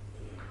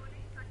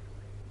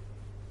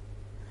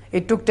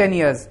 It took 10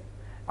 years.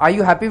 Are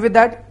you happy with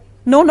that?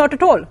 No, not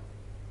at all.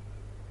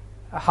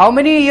 How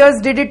many years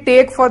did it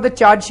take for the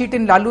charge sheet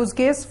in Lalu's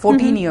case?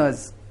 14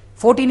 years.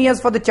 14 years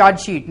for the charge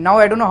sheet. Now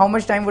I don't know how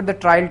much time would the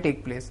trial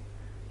take place.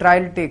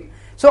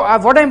 So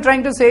what I'm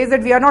trying to say is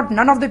that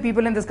none of the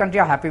people in this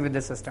country are happy with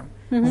the system.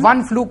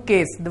 One fluke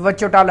case, the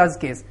Chautala's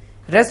case.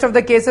 Rest of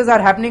the cases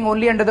are happening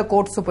only under the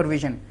court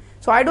supervision.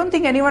 So I don't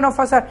think any one of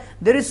us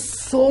there is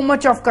so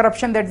much of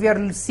corruption that we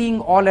are seeing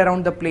all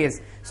around the place.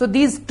 So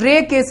these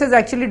stray cases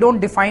actually don't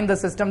define the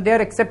system. They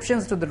are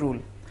exceptions to the rule.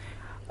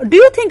 Do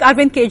you think,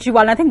 Arvind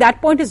Kejriwal, and I think that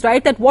point is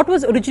right, that what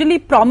was originally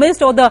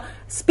promised or the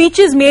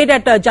speeches made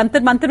at Jantar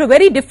Mantar are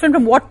very different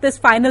from what this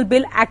final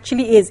bill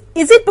actually is?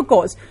 Is it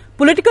because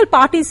political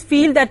parties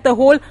feel that the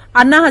whole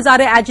Anna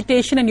Hazare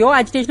agitation and your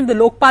agitation of the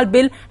Lokpal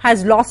bill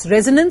has lost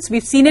resonance?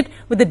 We've seen it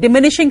with the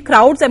diminishing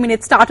crowds. I mean,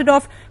 it started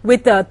off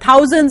with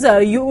thousands,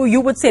 you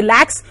would say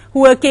lakhs,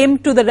 who came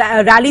to the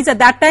rallies at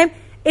that time.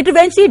 It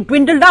eventually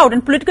dwindled out,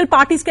 and political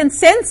parties can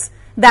sense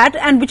that,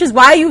 and which is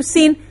why you've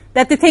seen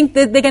that they think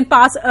that they can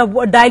pass a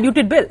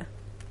diluted bill.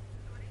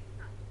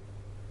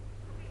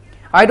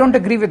 I don't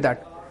agree with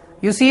that.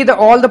 You see,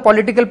 all the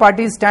political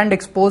parties stand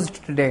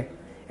exposed today,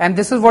 and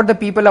this is what the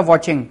people are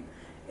watching.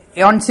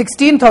 On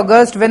 16th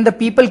August, when the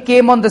people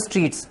came on the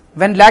streets,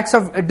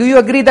 do you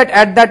agree that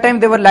at that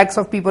time there were lakhs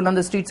of people on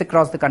the streets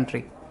across the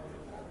country?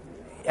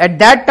 At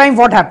that time,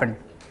 what happened?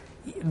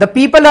 The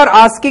people are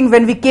asking,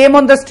 when we came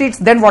on the streets,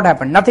 then what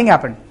happened? Nothing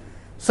happened.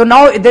 So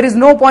now there is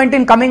no point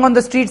in coming on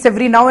the streets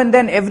every now and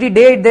then, every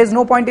day there is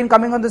no point in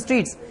coming on the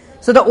streets.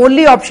 So the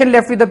only option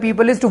left with the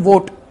people is to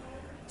vote.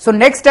 So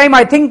next time,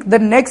 I think the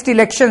next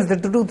elections, the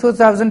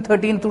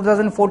 2013,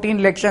 2014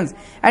 elections,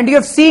 and you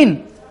have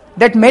seen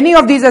that many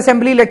of these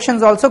assembly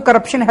elections also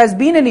corruption has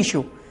been an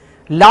issue.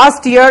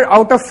 Last year,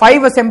 out of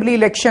 5 assembly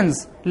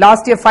elections,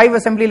 5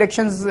 assembly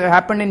elections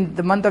happened in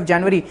the month of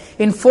January.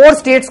 In 4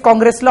 states,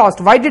 Congress lost.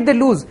 Why did they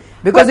lose?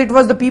 Because it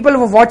was the people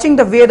who were watching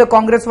the way the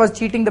Congress was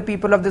cheating the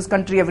people of this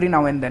country every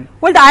now and then.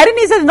 Well, the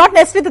irony is not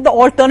necessarily that the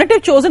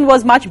alternative chosen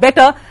was much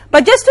better,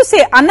 but just to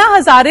say, Anna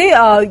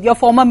Hazare, your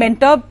former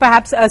mentor,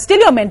 perhaps still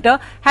your mentor,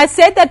 has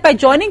said that by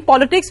joining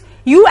politics,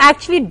 you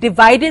actually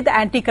divided the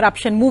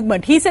anti-corruption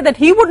movement. He said that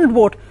he wouldn't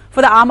vote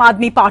for the Aam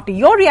Aadmi Party.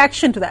 Your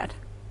reaction to that?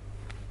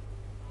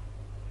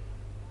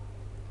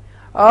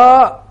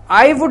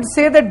 I would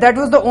say that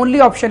was the only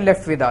option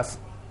left with us.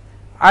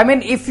 I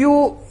mean, if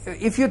you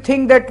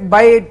think that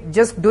by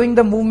just doing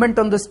the movement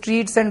on the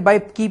streets and by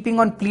keeping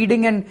on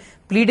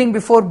pleading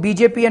before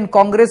BJP and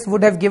Congress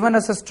would have given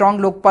us a strong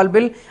Lokpal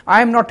bill,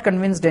 I am not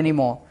convinced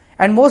anymore.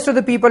 And most of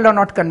the people are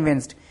not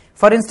convinced.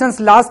 For instance,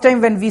 last time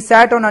when we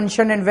sat on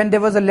Anshan and when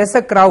there was a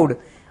lesser crowd,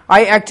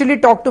 I actually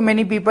talked to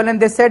many people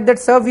and they said that,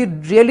 sir, we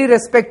really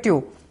respect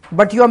you,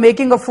 but you are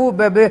making a fool,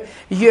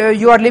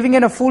 you are living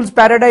in a fool's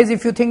paradise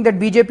if you think that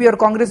BJP or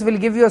Congress will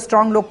give you a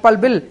strong Lokpal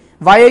bill.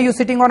 Why are you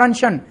sitting on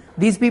Anshan?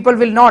 These people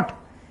will not.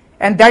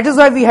 And that is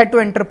why we had to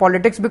enter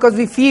politics, because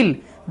we feel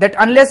that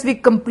unless we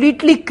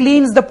completely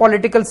cleanse the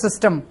political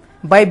system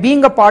by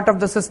being a part of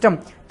the system,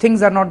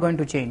 things are not going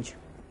to change.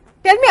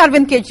 Tell me,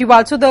 Arvind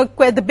Kejriwal, so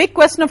the big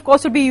question, of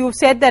course, will be, you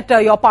said that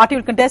your party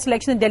will contest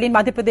elections in Delhi and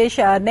Madhya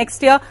Pradesh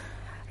next year.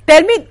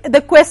 Tell me,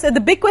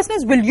 the big question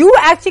is, will you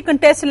actually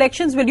contest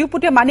elections? Will you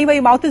put your money where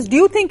your mouth is? Do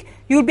you think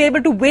you'll be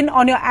able to win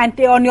on your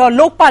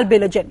Lokpal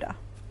bill agenda?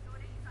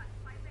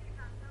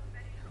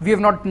 We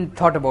have not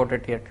thought about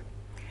it yet.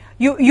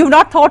 You've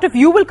not thought if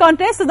you will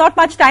contest? There's not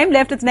much time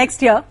left. It's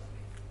next year.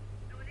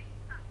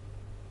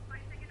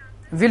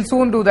 We'll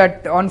soon do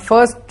that.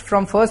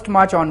 From 1st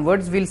March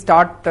onwards, we'll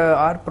start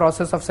our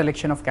process of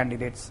selection of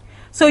candidates.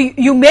 So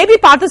you may be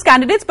part of those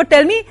candidates, but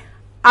tell me,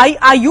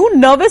 are you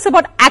nervous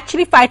about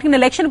actually fighting an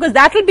election? Because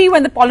that will be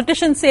when the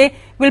politicians say,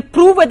 will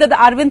prove whether the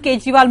Arvind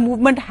Kejriwal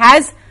movement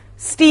has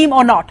steam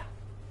or not.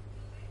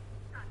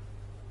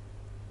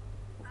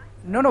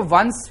 No,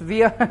 once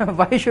we are,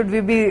 why should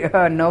we be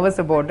nervous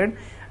about it?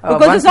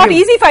 Because it's not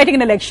easy fighting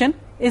an election.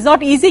 It's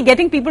not easy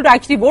getting people to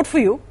actually vote for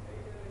you.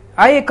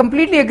 I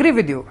completely agree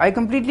with you.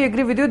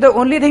 The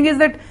only thing is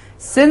that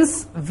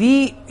since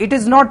it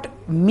is not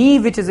me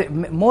which is,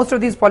 most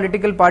of these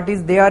political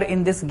parties, they are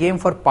in this game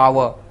for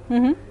power.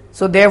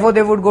 So therefore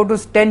they would go to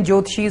 10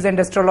 Jyotishis and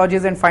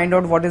astrologers and find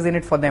out what is in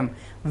it for them.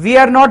 We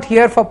are not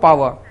here for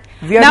power.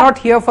 We are not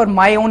here for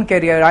my own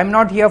career. I'm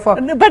not here for...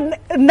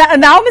 But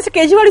now, Mr.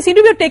 Kejriwal, you seem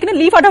to have taken a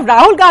leaf out of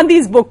Rahul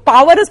Gandhi's book,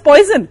 Power is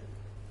Poison.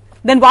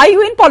 Then why are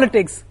you in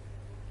politics?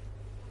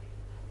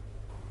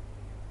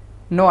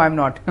 No, I'm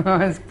not.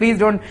 Please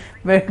don't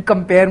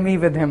compare me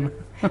with him.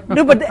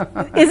 No, but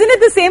isn't it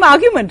the same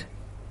argument?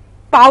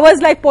 Power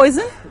is like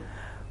poison?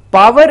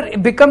 Power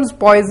becomes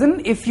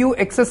poison if you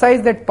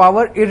exercise that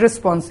power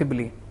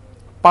irresponsibly.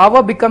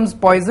 Power becomes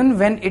poison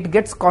when it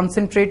gets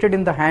concentrated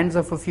in the hands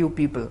of a few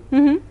people.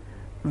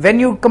 When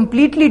you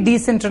completely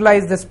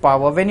decentralize this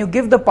power, when you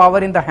give the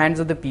power in the hands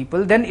of the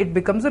people, then it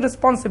becomes a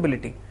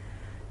responsibility.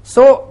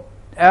 So,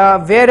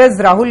 whereas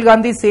Rahul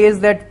Gandhi says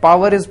that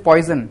power is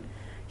poison,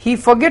 he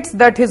forgets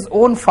that his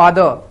own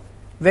father,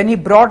 when he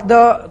brought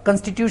the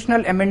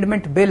constitutional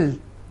amendment bill,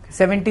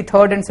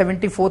 73rd and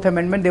 74th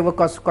amendment, they were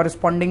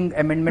corresponding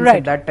amendments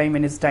at that time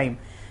in his time.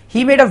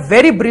 He made a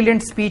very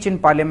brilliant speech in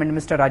Parliament,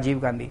 Mr.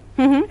 Rajiv Gandhi.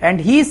 And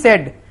he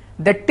said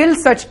that till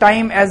such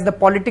time as the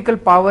political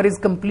power is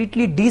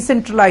completely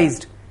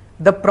decentralized,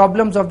 the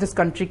problems of this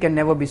country can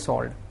never be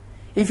solved.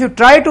 If you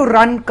try to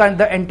run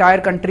the entire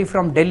country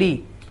from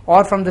Delhi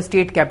or from the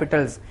state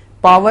capitals,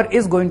 power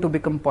is going to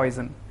become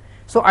poison.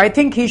 So I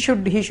think he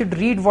should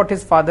read what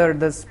his father,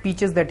 the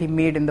speeches that he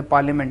made in the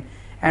Parliament,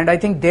 and I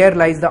think there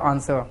lies the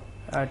answer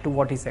to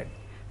what he said.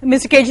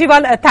 Mr.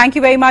 Kejriwal, thank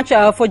you very much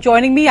for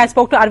joining me. I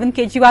spoke to Arvind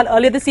Kejriwal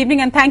earlier this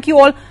evening, and thank you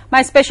all,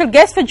 my special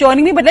guests, for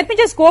joining me. But let me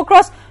just go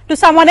across to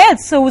someone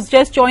else who's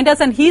just joined us,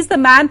 and he's the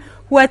man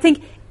who I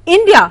think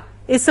India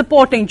is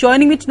supporting.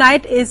 Joining me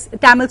tonight is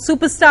Tamil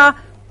superstar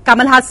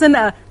Kamal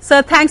Haasan.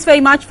 Sir, thanks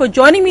very much for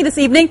joining me this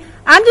evening.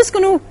 I'm just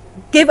going to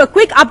give a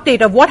quick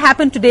update of what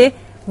happened today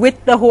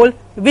with the whole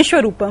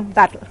Vishwarupam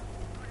battle.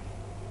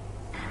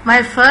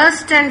 My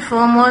first and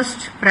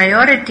foremost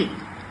priority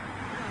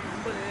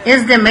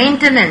is the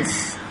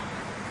maintenance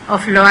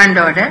of law and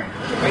order.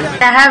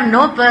 I have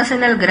no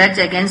personal grudge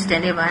against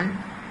anyone.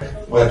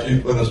 My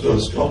chief minister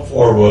has come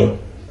forward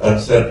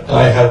and said,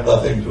 I have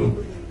nothing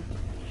to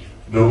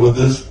do with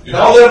this.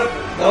 Now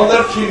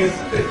that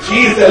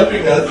she is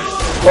helping us,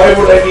 why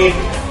would I need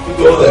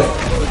to go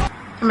there?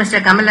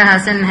 Mr. Kamala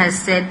Haasan has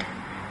said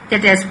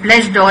that he has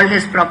pledged all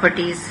his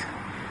properties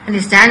and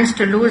he stands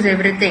to lose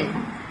everything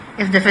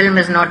if the film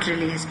is not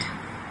released.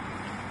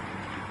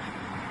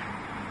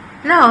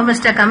 Now,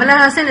 Mr. Kamala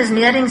Haasan is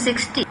nearing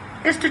 60.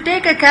 Is to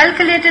take a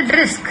calculated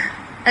risk,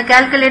 a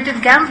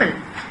calculated gamble.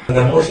 An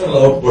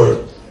emotional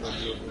outburst.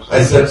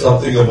 I said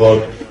something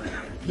about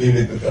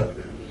leaving the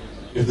country.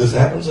 If this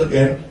happens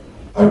again,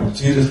 I would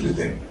seriously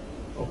think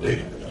of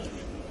leaving the country.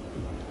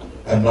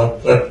 I'm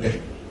not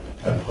threatening.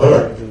 I'm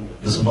hurt.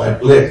 This is my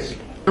place.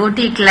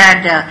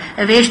 Dhoti-clad,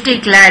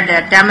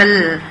 Veshti-clad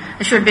Tamil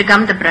should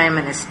become the Prime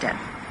Minister.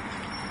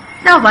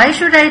 Now, why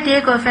should I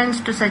take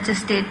offense to such a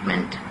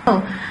statement?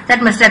 Oh, that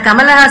Mr.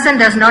 Kamala Haasan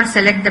does not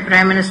select the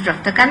Prime Minister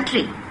of the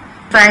country.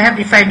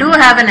 If I do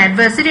have an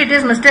adversary, it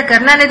is Mr.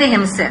 Karunanidhi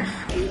himself.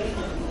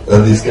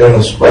 And this kind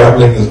of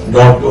scrabbling is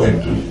not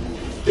going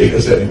to take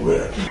us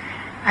anywhere.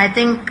 I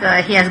think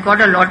he has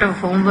got a lot of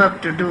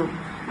homework to do.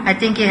 I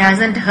think he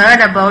hasn't heard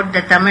about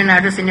the Tamil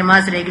Nadu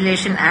Cinemas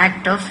Regulation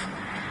Act of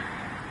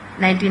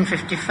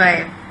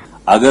 1955.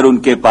 अगर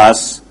उनके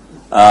पास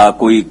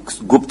कोई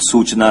गुप्त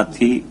सूचना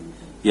थी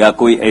या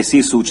कोई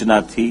ऐसी सूचना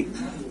थी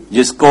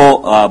जिसको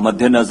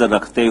मद्देनजर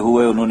रखते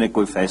हुए उन्होंने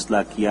कोई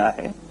फैसला किया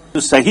है, तो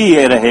सही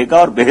ये रहेगा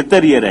और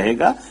बेहतर ये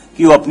रहेगा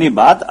कि वो अपनी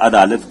बात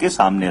अदालत के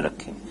सामने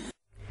रखें.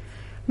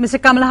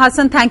 Mr. Kamal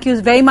Haasan, thank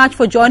you very much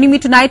for joining me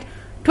tonight.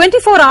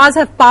 24 hours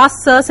have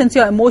passed, sir, since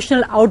your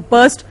emotional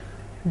outburst.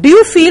 Do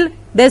you feel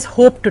there's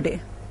hope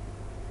today?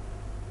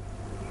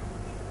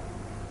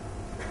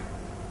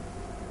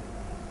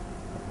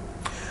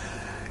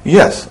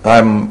 Yes,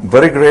 I'm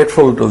very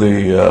grateful to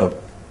the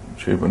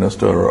Chief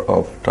Minister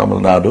of Tamil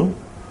Nadu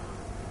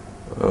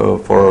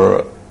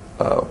for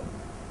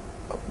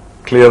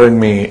clearing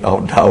me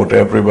of doubt.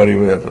 Everybody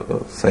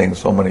was saying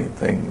so many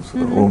things,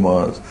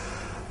 rumors.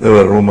 There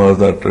were rumors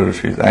that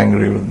she's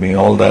angry with me.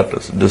 All that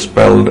is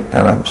dispelled,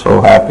 and I'm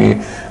so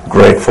happy,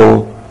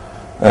 grateful.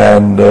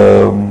 And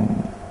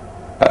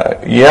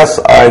yes,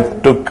 I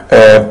took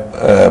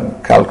a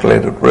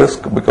calculated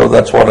risk because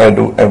that's what I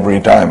do every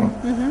time.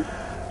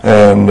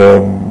 And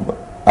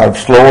I've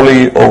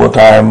slowly, over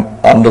time,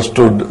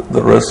 understood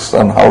the risks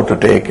and how to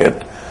take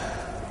it.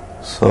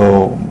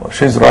 So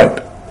she's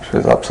right.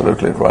 She's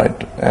absolutely right.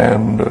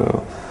 And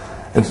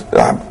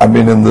I've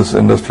been in this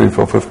industry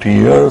for 50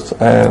 years,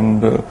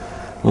 and a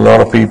lot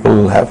of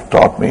people have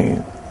taught me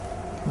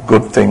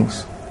good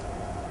things,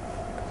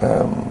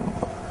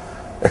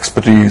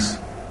 expertise,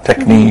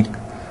 technique,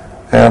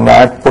 and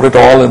I put it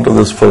all into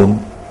this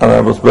film, and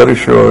I was very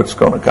sure it's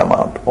going to come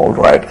out all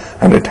right,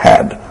 and it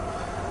had.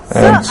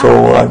 And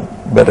so I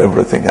bet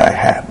everything I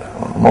had.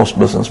 Most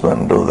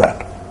businessmen do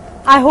that.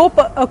 I hope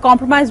a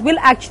compromise will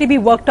actually be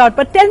worked out.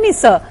 But tell me,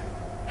 sir,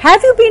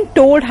 have you been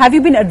told, have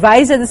you been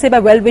advised, as I say, by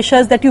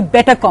well-wishers that you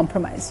better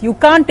compromise? You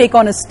can't take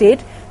on a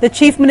state. The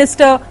Chief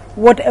Minister,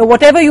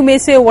 whatever you may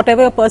say, or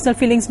whatever your personal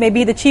feelings may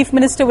be, the Chief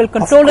Minister will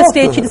control the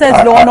state. She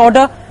decides law and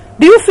order.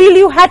 Do you feel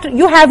you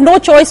have no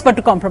choice but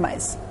to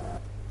compromise?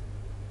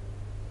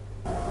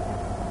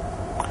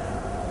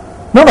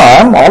 No,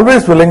 I'm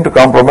always willing to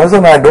compromise,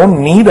 and I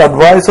don't need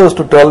advisors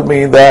to tell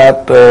me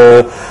that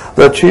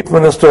the Chief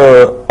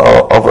Minister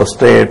of a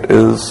state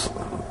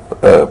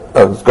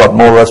has got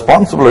more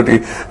responsibility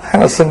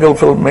than a single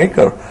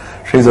filmmaker.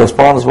 She's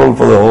responsible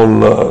for the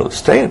whole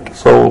state.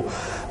 So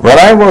when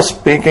I was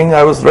speaking,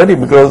 I was ready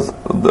because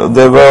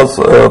there was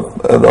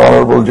the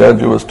Honorable Judge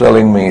who was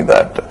telling me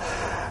that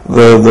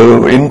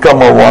the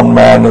income of one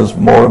man is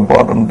more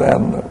important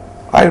than...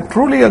 I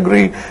truly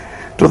agree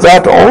to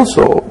that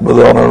also with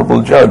the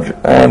Honorable Judge.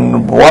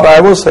 And what I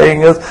was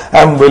saying is,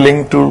 I'm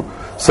willing to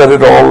set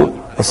it all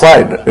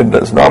aside. It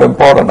is not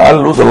important.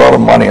 I'll lose a lot of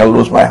money. I'll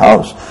lose my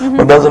house.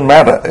 But it doesn't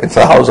matter. It's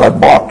a house I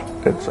bought.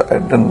 I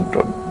didn't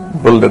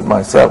build it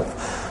myself.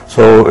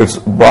 So it's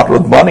bought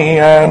with money,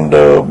 and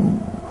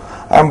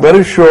I'm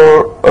very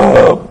sure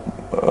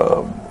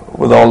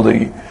with all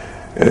the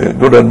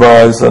good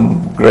advice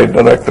and great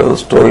directors,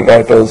 story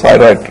writers, I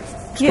write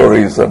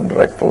stories and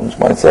direct films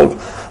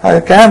myself. I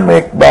can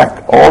make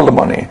back all the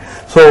money.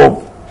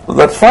 So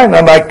that's fine,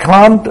 and I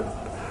can't...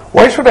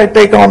 Why should I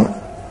take on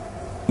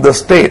the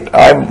state?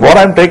 What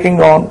I'm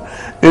taking on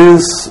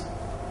is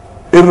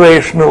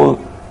irrational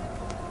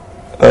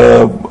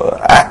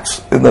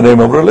acts in the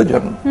name of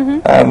religion.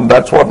 And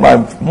that's what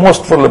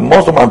most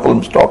of my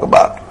films talk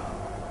about.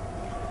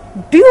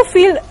 Do you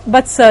feel,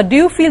 but sir, do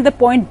you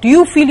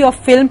feel your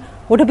film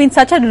would have been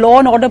such a law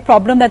and order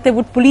problem that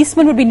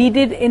policemen would be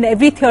needed in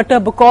every theatre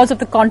because of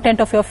the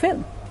content of your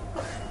film?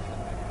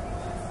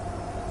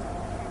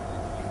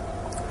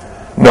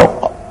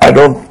 No, I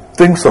don't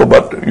think so,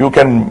 but you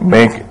can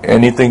make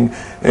anything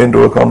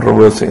into a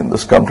controversy in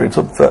this country. It's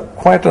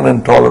quite an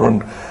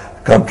intolerant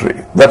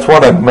country. That's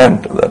what I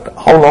meant, that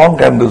how long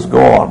can this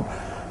go on?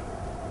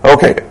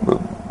 Okay,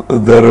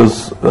 there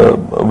is,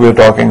 we're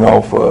talking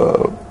of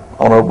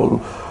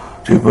Honorable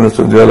Chief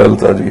Minister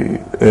Jayalalitha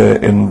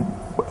ji in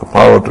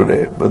power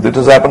today, but it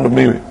has happened to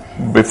me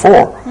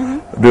before,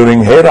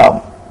 during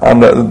Hayram,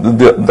 and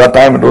that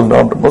time it was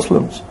not the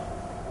Muslims,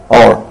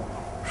 or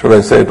should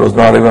I say it was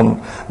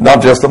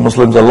not just the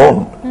Muslims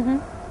alone.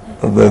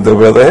 There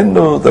were the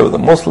Hindus, there were the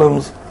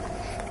Muslims.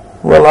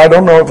 Well, I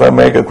don't know if I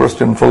make a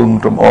Christian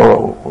film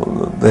tomorrow,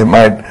 they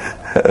might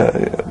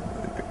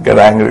get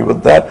angry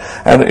with that.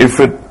 And if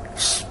it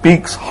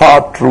speaks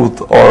hard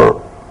truth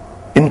or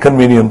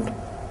inconvenient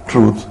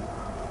truth,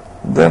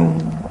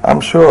 then I'm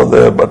sure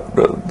but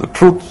the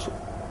truth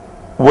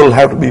will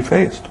have to be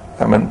faced.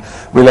 I mean,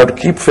 we'll have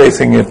to keep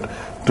facing it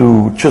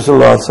to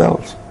chisel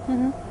ourselves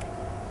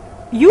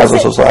as a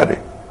society.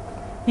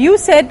 You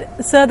said,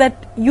 sir,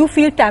 that you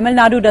feel Tamil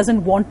Nadu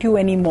doesn't want you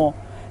anymore.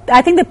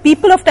 I think the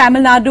people of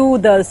Tamil Nadu,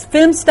 the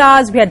film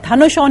stars, we had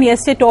Dhanush on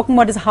yesterday talking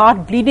about his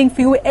heart bleeding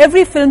for you.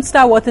 Every film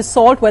star worth his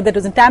salt, whether it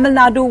was in Tamil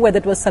Nadu, whether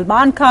it was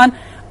Salman Khan,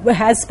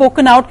 has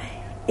spoken out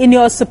in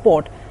your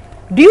support.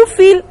 Do you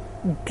feel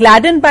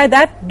gladdened by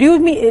that?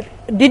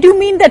 Did you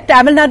mean that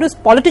Tamil Nadu's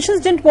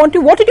politicians didn't want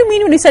you? What did you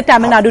mean when you said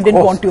Tamil Nadu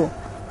didn't want you?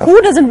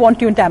 Who doesn't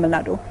want you in Tamil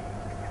Nadu?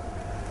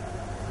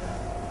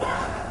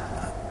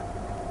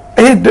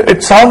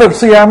 It sounded,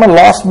 see, I'm a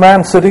lost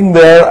man sitting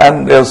there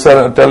and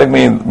telling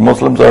me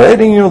Muslims are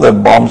hating you, there are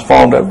bombs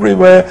found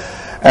everywhere,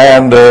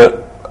 and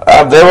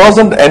there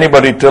wasn't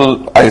anybody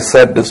till I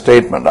said the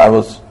statement. I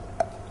was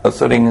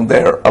sitting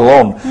there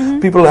alone.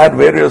 People had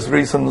various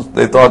reasons.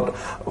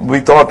 We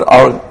thought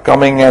our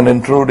coming and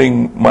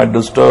intruding might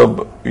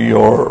disturb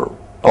your,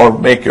 or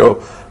make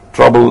your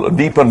trouble,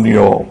 deepen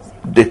your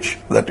ditch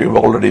that you've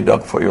already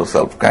dug for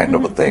yourself, kind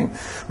of a thing.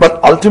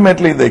 But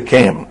ultimately they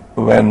came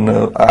when,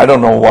 I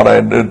don't know what I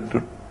did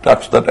to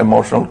touch that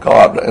emotional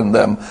chord in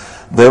them.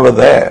 They were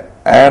there.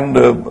 And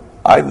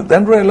I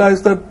then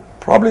realized that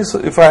probably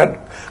if I had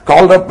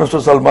called up Mr.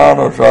 Salman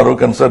or Shah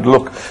Rukh and said,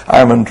 look,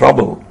 I'm in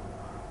trouble,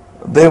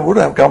 they would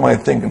have come, I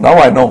think. Now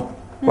I know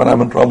when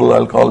I'm in trouble,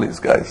 I'll call these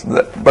guys.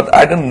 But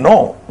I didn't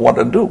know what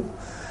to do.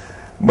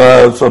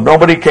 So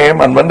nobody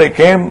came, and when they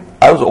came,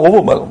 I was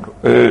overwhelmed.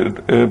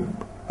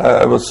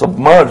 I was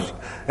submerged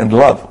in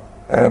love,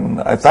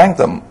 and I thanked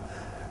them.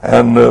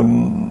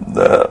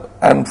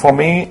 And for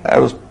me, I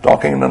was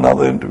talking in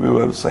another interview,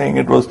 I was saying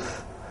it was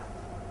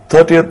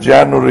 30th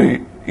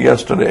January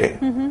yesterday,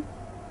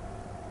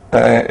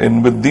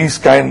 with these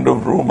kind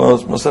of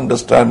rumors,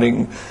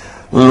 misunderstanding,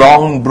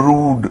 long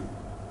brewed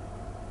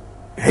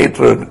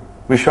hatred,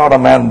 we shot a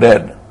man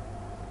dead.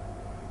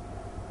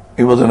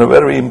 He was a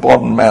very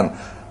important man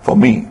for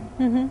me,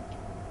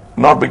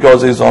 not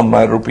because he's on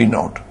my rupee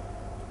note.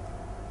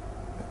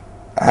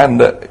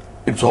 And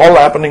it's all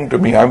happening to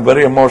me. I'm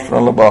very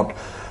emotional about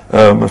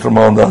Mr.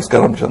 Mohandas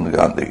Karamchand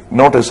Gandhi.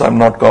 Notice I'm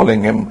not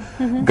calling him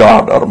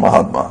God or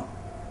Mahatma.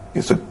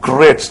 He's a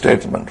great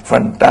statesman,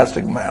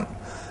 fantastic man,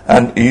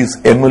 and he's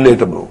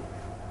emulatable.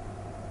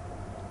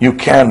 You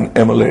can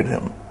emulate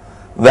him.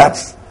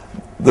 That's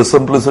the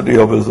simplicity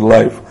of his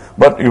life.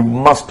 But you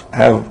must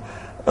have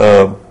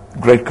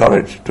great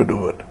courage to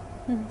do it.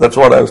 That's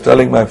what I was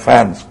telling my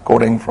fans,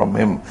 quoting from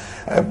him.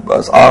 I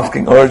was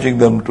urging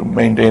them to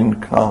maintain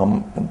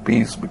calm and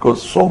peace,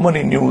 because so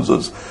many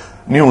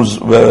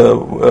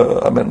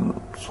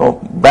so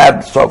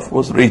bad stuff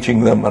was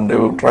reaching them and they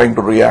were trying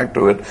to react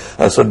to it.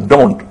 I said,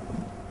 don't.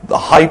 The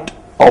height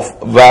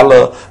of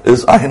valor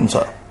is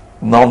ahimsa,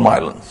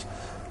 non-violence.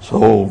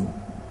 So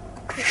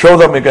show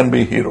them you can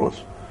be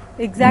heroes.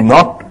 Exactly.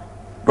 Not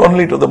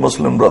only to the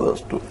Muslim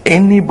brothers, to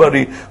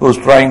anybody who's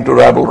trying to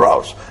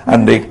rabble-rouse.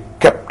 And they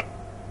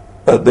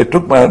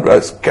took my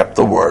advice, kept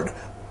the word.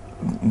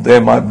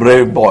 They're my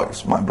brave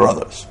boys, my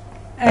brothers.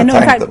 I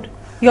thank them.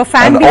 Your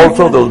fan and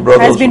also those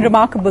brothers has been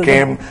remarkable.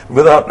 Came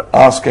without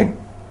asking.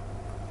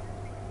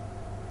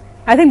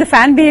 I think the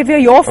fan behavior,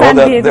 your fan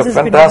behavior, they're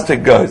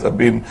fantastic guys. I've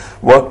been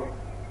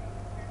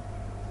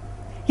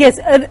Yes,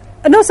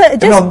 no, sir.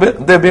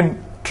 They've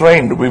been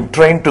trained. We've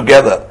trained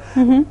together.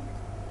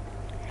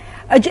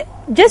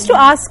 Just to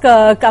ask,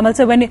 Kamal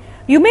sir, when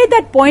you made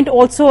that point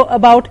also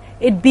about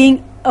it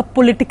being a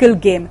political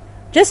game,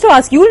 just to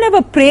ask, you'll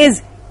never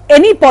praise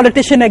any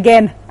politician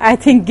again, I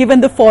think,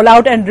 given the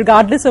fallout and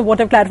regardless of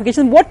whatever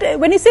clarification.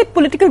 When you say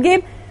political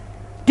game,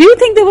 do you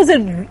think there was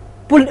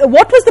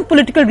what was the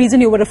political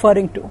reason you were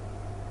referring to?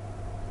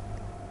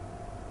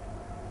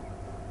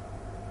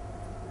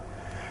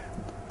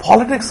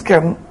 Politics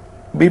can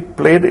be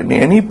played in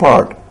any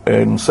part,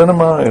 in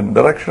cinema, in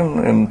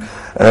direction, in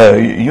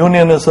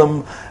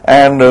unionism,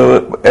 and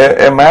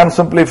a man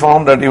simply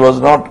found that he was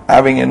not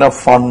having enough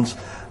funds,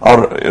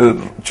 or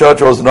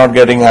church was not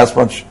getting as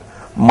much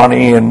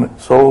money, and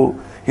so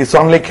he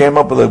suddenly came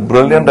up with a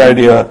brilliant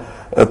idea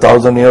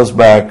 1,000 years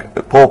back,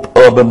 Pope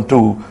Urban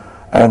II,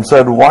 and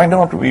said, why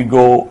not we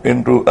go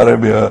into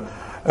Arabia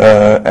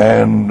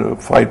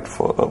and fight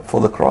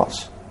for the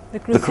cross,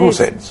 the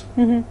Crusades.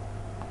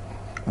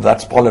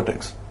 That's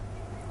politics.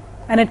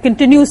 And it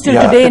continues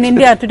till today in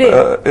India today.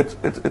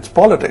 It's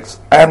politics.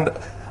 And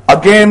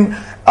again,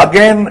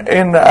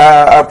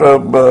 after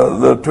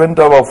the Twin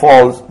Tower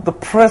falls, the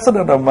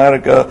President of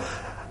America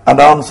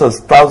announces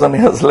 1,000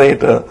 years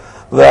later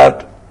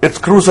that it's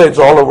crusades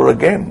all over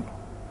again.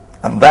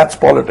 And that's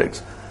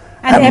politics.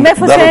 And M.F.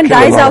 Hussain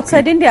dies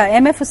outside India.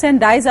 M.F. Hussain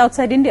dies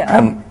outside India.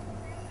 And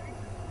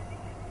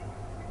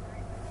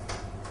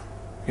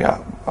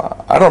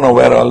I don't know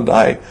where I'll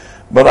die,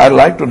 but I'd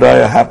like to die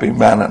a happy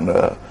man and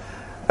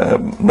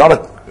not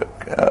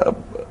a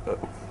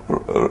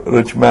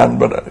rich man,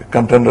 but a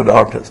contented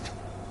artist.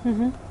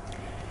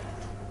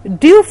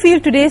 Do you feel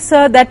today,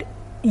 sir, that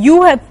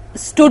you have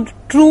stood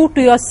true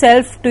to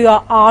yourself, to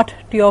your art,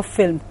 to your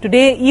film?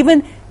 Today,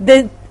 even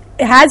there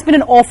has been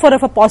an offer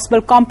of a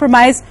possible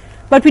compromise,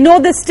 but we know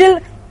that still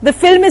the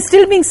film is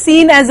still being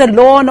seen as a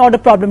law and order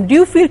problem. Do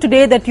you feel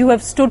today that you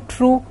have stood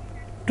true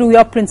to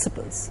your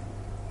principles?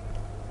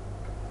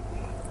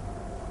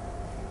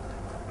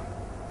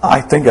 I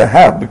think I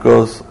have,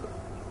 because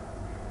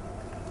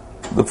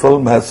the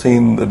film has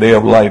seen the day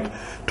of light.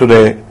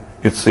 Today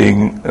it's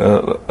seeing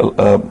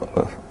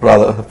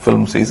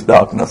film sees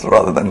darkness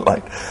rather than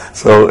light.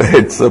 So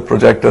it's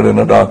projected in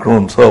a dark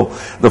room. So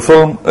the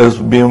film is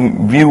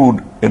being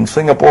viewed in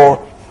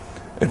Singapore.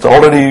 It's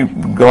already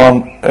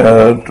gone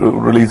to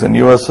release in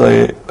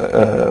USA.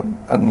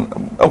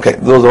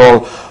 Those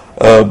are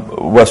all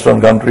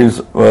Western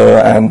countries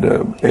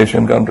and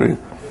Asian countries.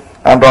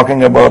 I'm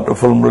talking about a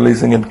film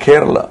releasing in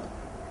Kerala,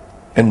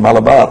 in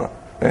Malabar,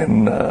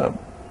 in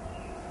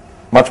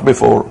much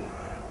before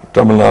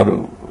Tamil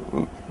Nadu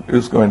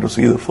is going to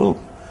see the film.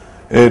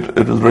 It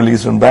is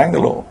released in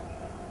Bangalore,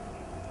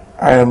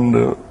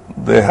 and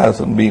there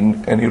hasn't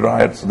been any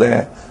riots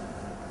there.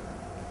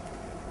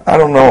 I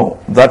don't know.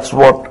 That's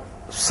what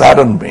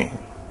saddened me,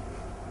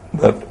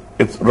 that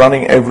it's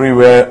running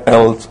everywhere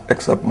else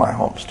except my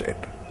home state.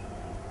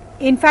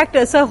 In fact,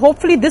 sir,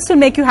 hopefully this will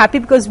make you happy,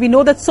 because we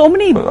know that so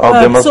many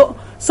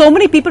so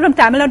many people from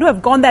Tamil Nadu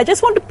have gone there. I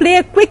just want to play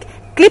a quick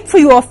clip for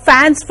you of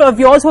fans of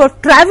yours who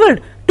have travelled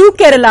to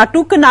Kerala,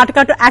 to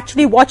Karnataka to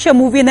actually watch your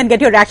movie and then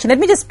get your reaction. Let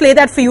me just play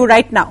that for you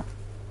right now.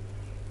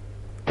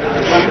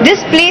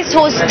 This place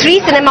hosts 3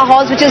 cinema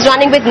halls, which is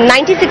running with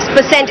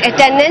 96%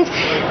 attendance.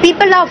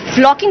 People are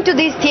flocking to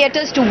these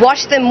theatres to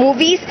watch the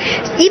movies.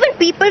 Even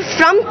people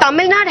from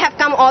Tamil Nadu have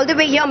come all the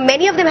way here.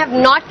 Many of them have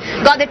not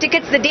got the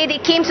tickets the day they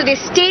came, so they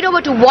stayed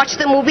over to watch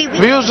the movie.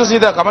 We used to see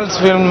the Kamal's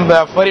film,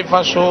 the very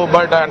first show,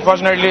 but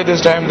unfortunately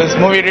this time this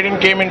movie didn't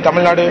came in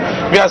Tamil Nadu.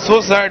 We are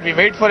so sad. We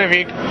wait for a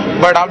week,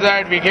 but after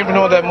that we came to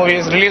know the movie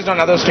is released on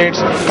other states.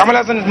 Kamal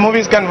Hassan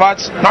movies can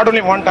watch not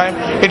only one time,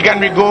 it can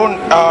be gone.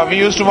 We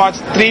used to watch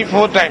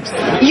 3-4 times.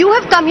 You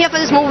have come here for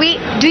this movie.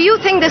 Do you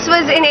think this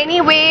was in any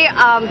way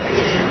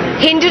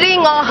hindering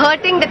or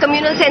hurting the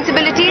communal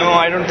sensibility? No,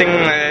 I don't think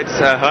it's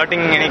hurting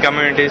any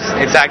communities.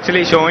 It's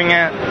actually showing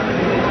a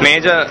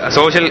major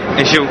social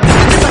issue.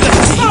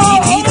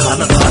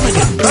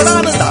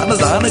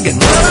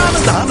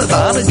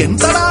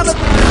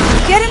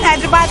 Here in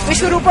Hyderabad,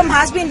 Vishwarupam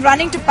has been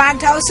running to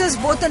packed houses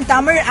both in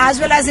Tamil as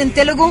well as in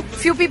Telugu.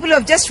 Few people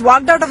have just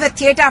walked out of a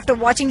theatre after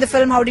watching the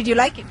film. How did you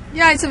like it?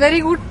 Yeah, it's a very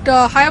good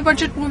higher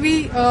budget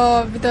movie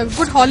with a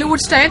good Hollywood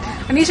style,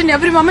 and each and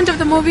every moment of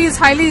the movie is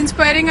highly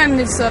inspiring, and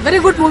it's a very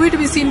good movie to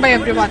be seen by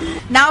everyone.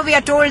 Now we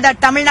are told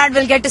that Tamil Nadu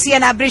will get to see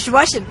an abridged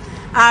version.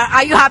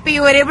 Are you happy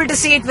you were able to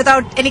see it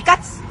without any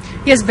cuts?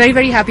 Yes, very,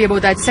 very happy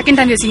about that. Second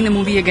time we are seeing the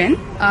movie again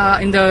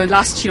in the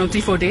last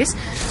 3-4 days,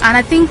 and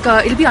I think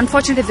it'll be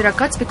unfortunate if there are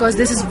cuts, because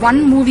this is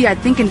one movie I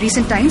think in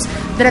recent times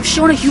that have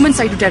shown a human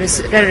side to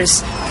terrorists.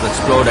 To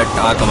explode at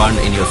our command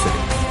in your city.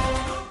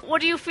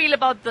 What do you feel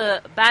about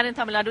the ban in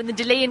Tamil Nadu and the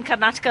delay in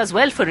Karnataka as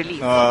well for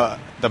release?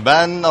 The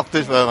ban of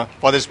this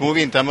for this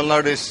movie in Tamil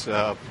Nadu is,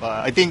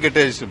 I think it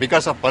is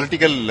because of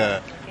political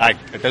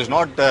act. It is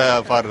not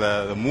for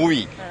the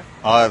movie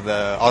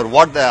or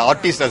what the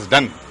artist has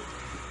done.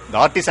 The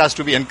artist has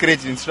to be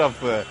encouraged instead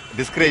of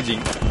discouraging,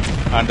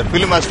 and the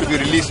film has to be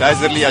released as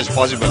early as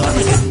possible.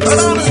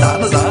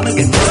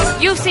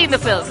 You've seen the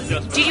film.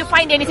 Did you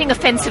find anything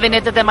offensive in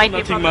it that there might be?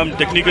 I think, ma'am,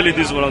 technically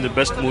this is one of the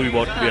best movies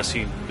what we have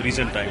seen in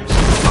recent times.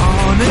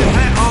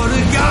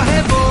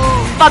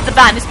 About the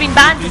ban, it's been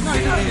banned.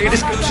 It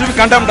should be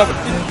condemnable.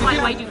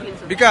 Why do you feel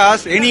so?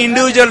 Because any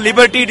individual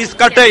liberty is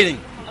curtailed.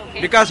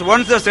 Because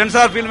once the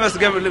censor film has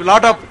given a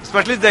lot of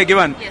specialists they are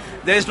given,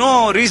 there is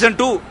no reason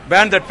to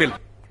ban that film.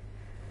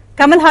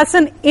 Kamal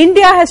Hassan,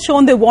 India has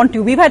shown they want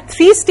you. We've had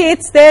 3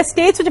 states there,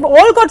 states which have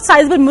all got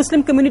sizable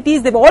Muslim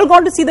communities. They've all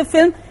gone to see the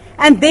film,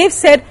 and they've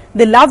said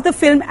they love the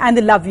film and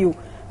they love you.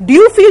 Do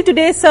you feel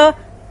today, sir,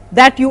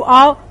 that you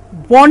are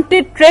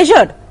wanted,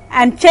 treasured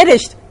and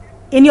cherished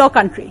in your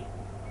country?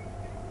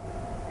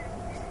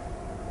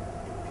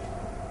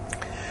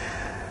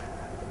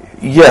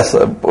 Yes,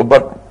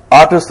 but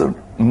artists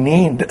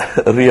need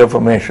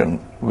reaffirmation.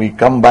 We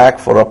come back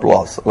for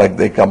applause like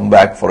they come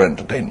back for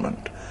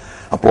entertainment.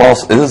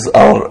 Applause is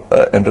our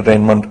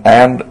entertainment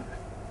and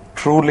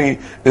truly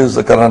is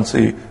the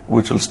currency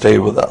which will stay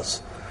with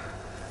us.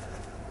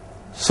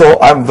 So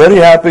I'm very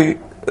happy.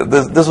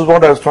 This is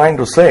what I was trying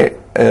to say.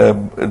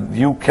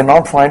 You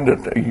cannot find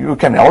it. You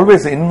can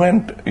always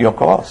invent your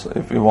cause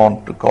if you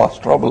want to cause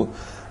trouble.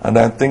 And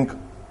I think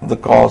the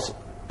cause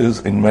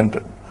is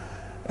invented.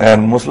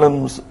 And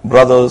Muslims,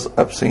 brothers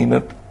have seen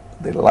it.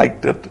 They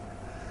liked it.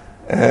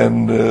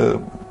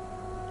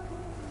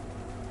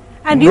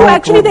 And you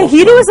actually, the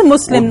hero is a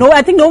Muslim. No,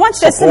 I think no one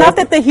stressed enough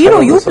that the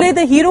hero, you play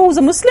the hero who's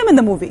a Muslim in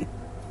the movie.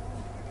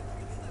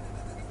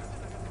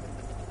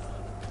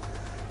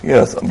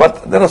 Yes,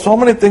 but there are so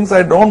many things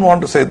I don't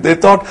want to say. They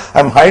thought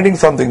I'm hiding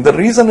something. The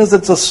reason is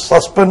it's a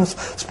suspense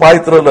spy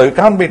thriller. You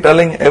can't be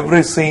telling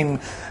every scene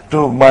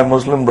to my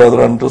Muslim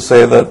brethren to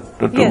say that.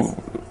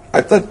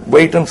 I thought,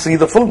 wait and see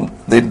the film.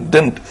 They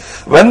didn't.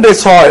 When they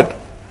saw it,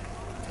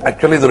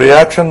 actually the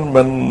reaction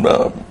when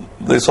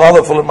they saw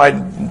the film, I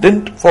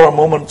didn't for a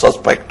moment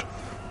suspect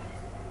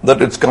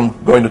that it's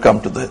going to come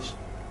to this.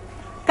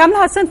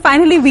 Kamal Hassan,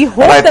 finally we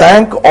hope and I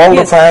thank all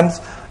the fans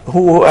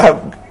who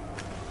have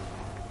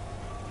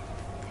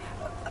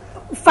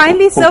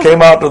who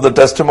came out of the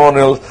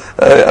testimonials,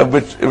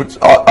 which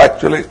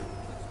actually,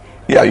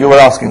 you were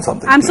asking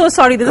something. I'm so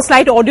sorry, there's a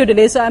slight audio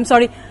delay, so I'm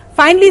sorry.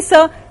 Finally,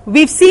 sir,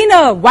 we've seen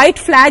a white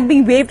flag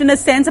being waved in a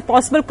sense, a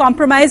possible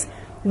compromise.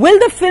 Will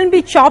the film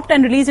be chopped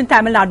and released in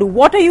Tamil Nadu?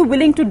 What are you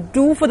willing to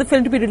do for the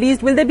film to be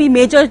released? Will there be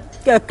major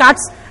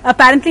cuts?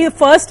 Apparently, the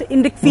first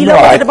in the feeler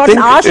was about an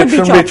hour should be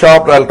chopped. It shouldn't be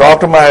chopped. I'll talk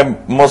to my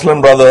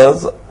Muslim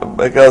brothers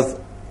because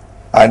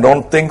I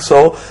don't think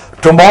so.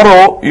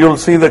 Tomorrow, you'll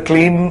see the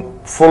clean,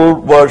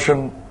 full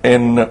version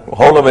in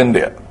whole of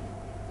India.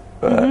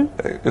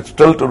 It's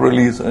still to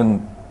release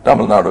in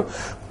Tamil Nadu.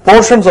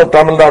 Portions of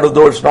Tamil Nadu,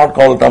 though it's not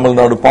called Tamil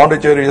Nadu,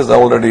 Pondicherry has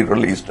already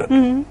released it.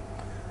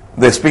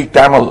 They speak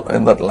Tamil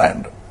in that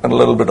land and a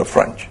little bit of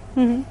French.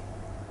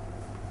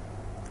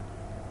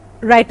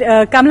 Right,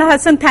 Kamala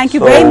Hassan, thank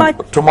you very much.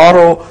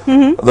 Tomorrow,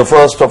 the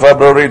 1st of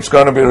February, it's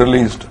going to be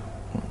released.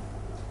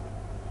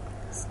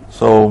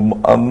 So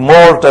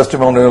more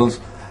testimonials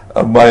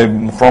from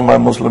my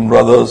Muslim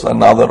brothers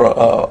and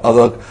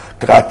other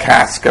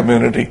caste,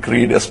 community,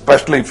 creed,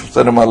 especially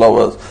cinema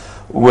lovers,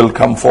 will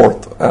come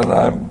forth,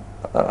 and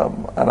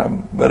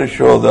I'm very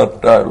sure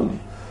that I will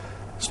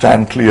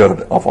stand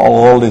cleared of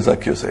all these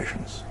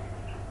accusations.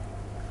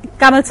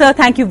 Kamal sir,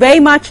 thank you very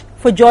much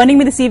for joining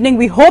me this evening.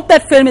 We hope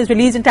that film is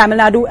released in Tamil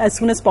Nadu as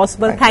soon as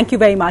possible. Thank you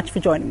very much for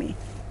joining me.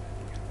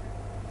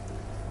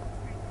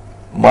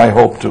 My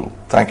hope too.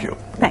 Thank you.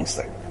 Thanks.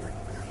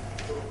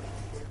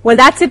 Well,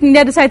 that's it.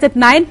 India Decides at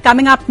 9.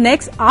 Coming up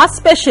next, our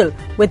special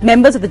with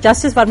members of the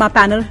Justice Verma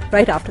panel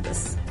right after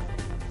this.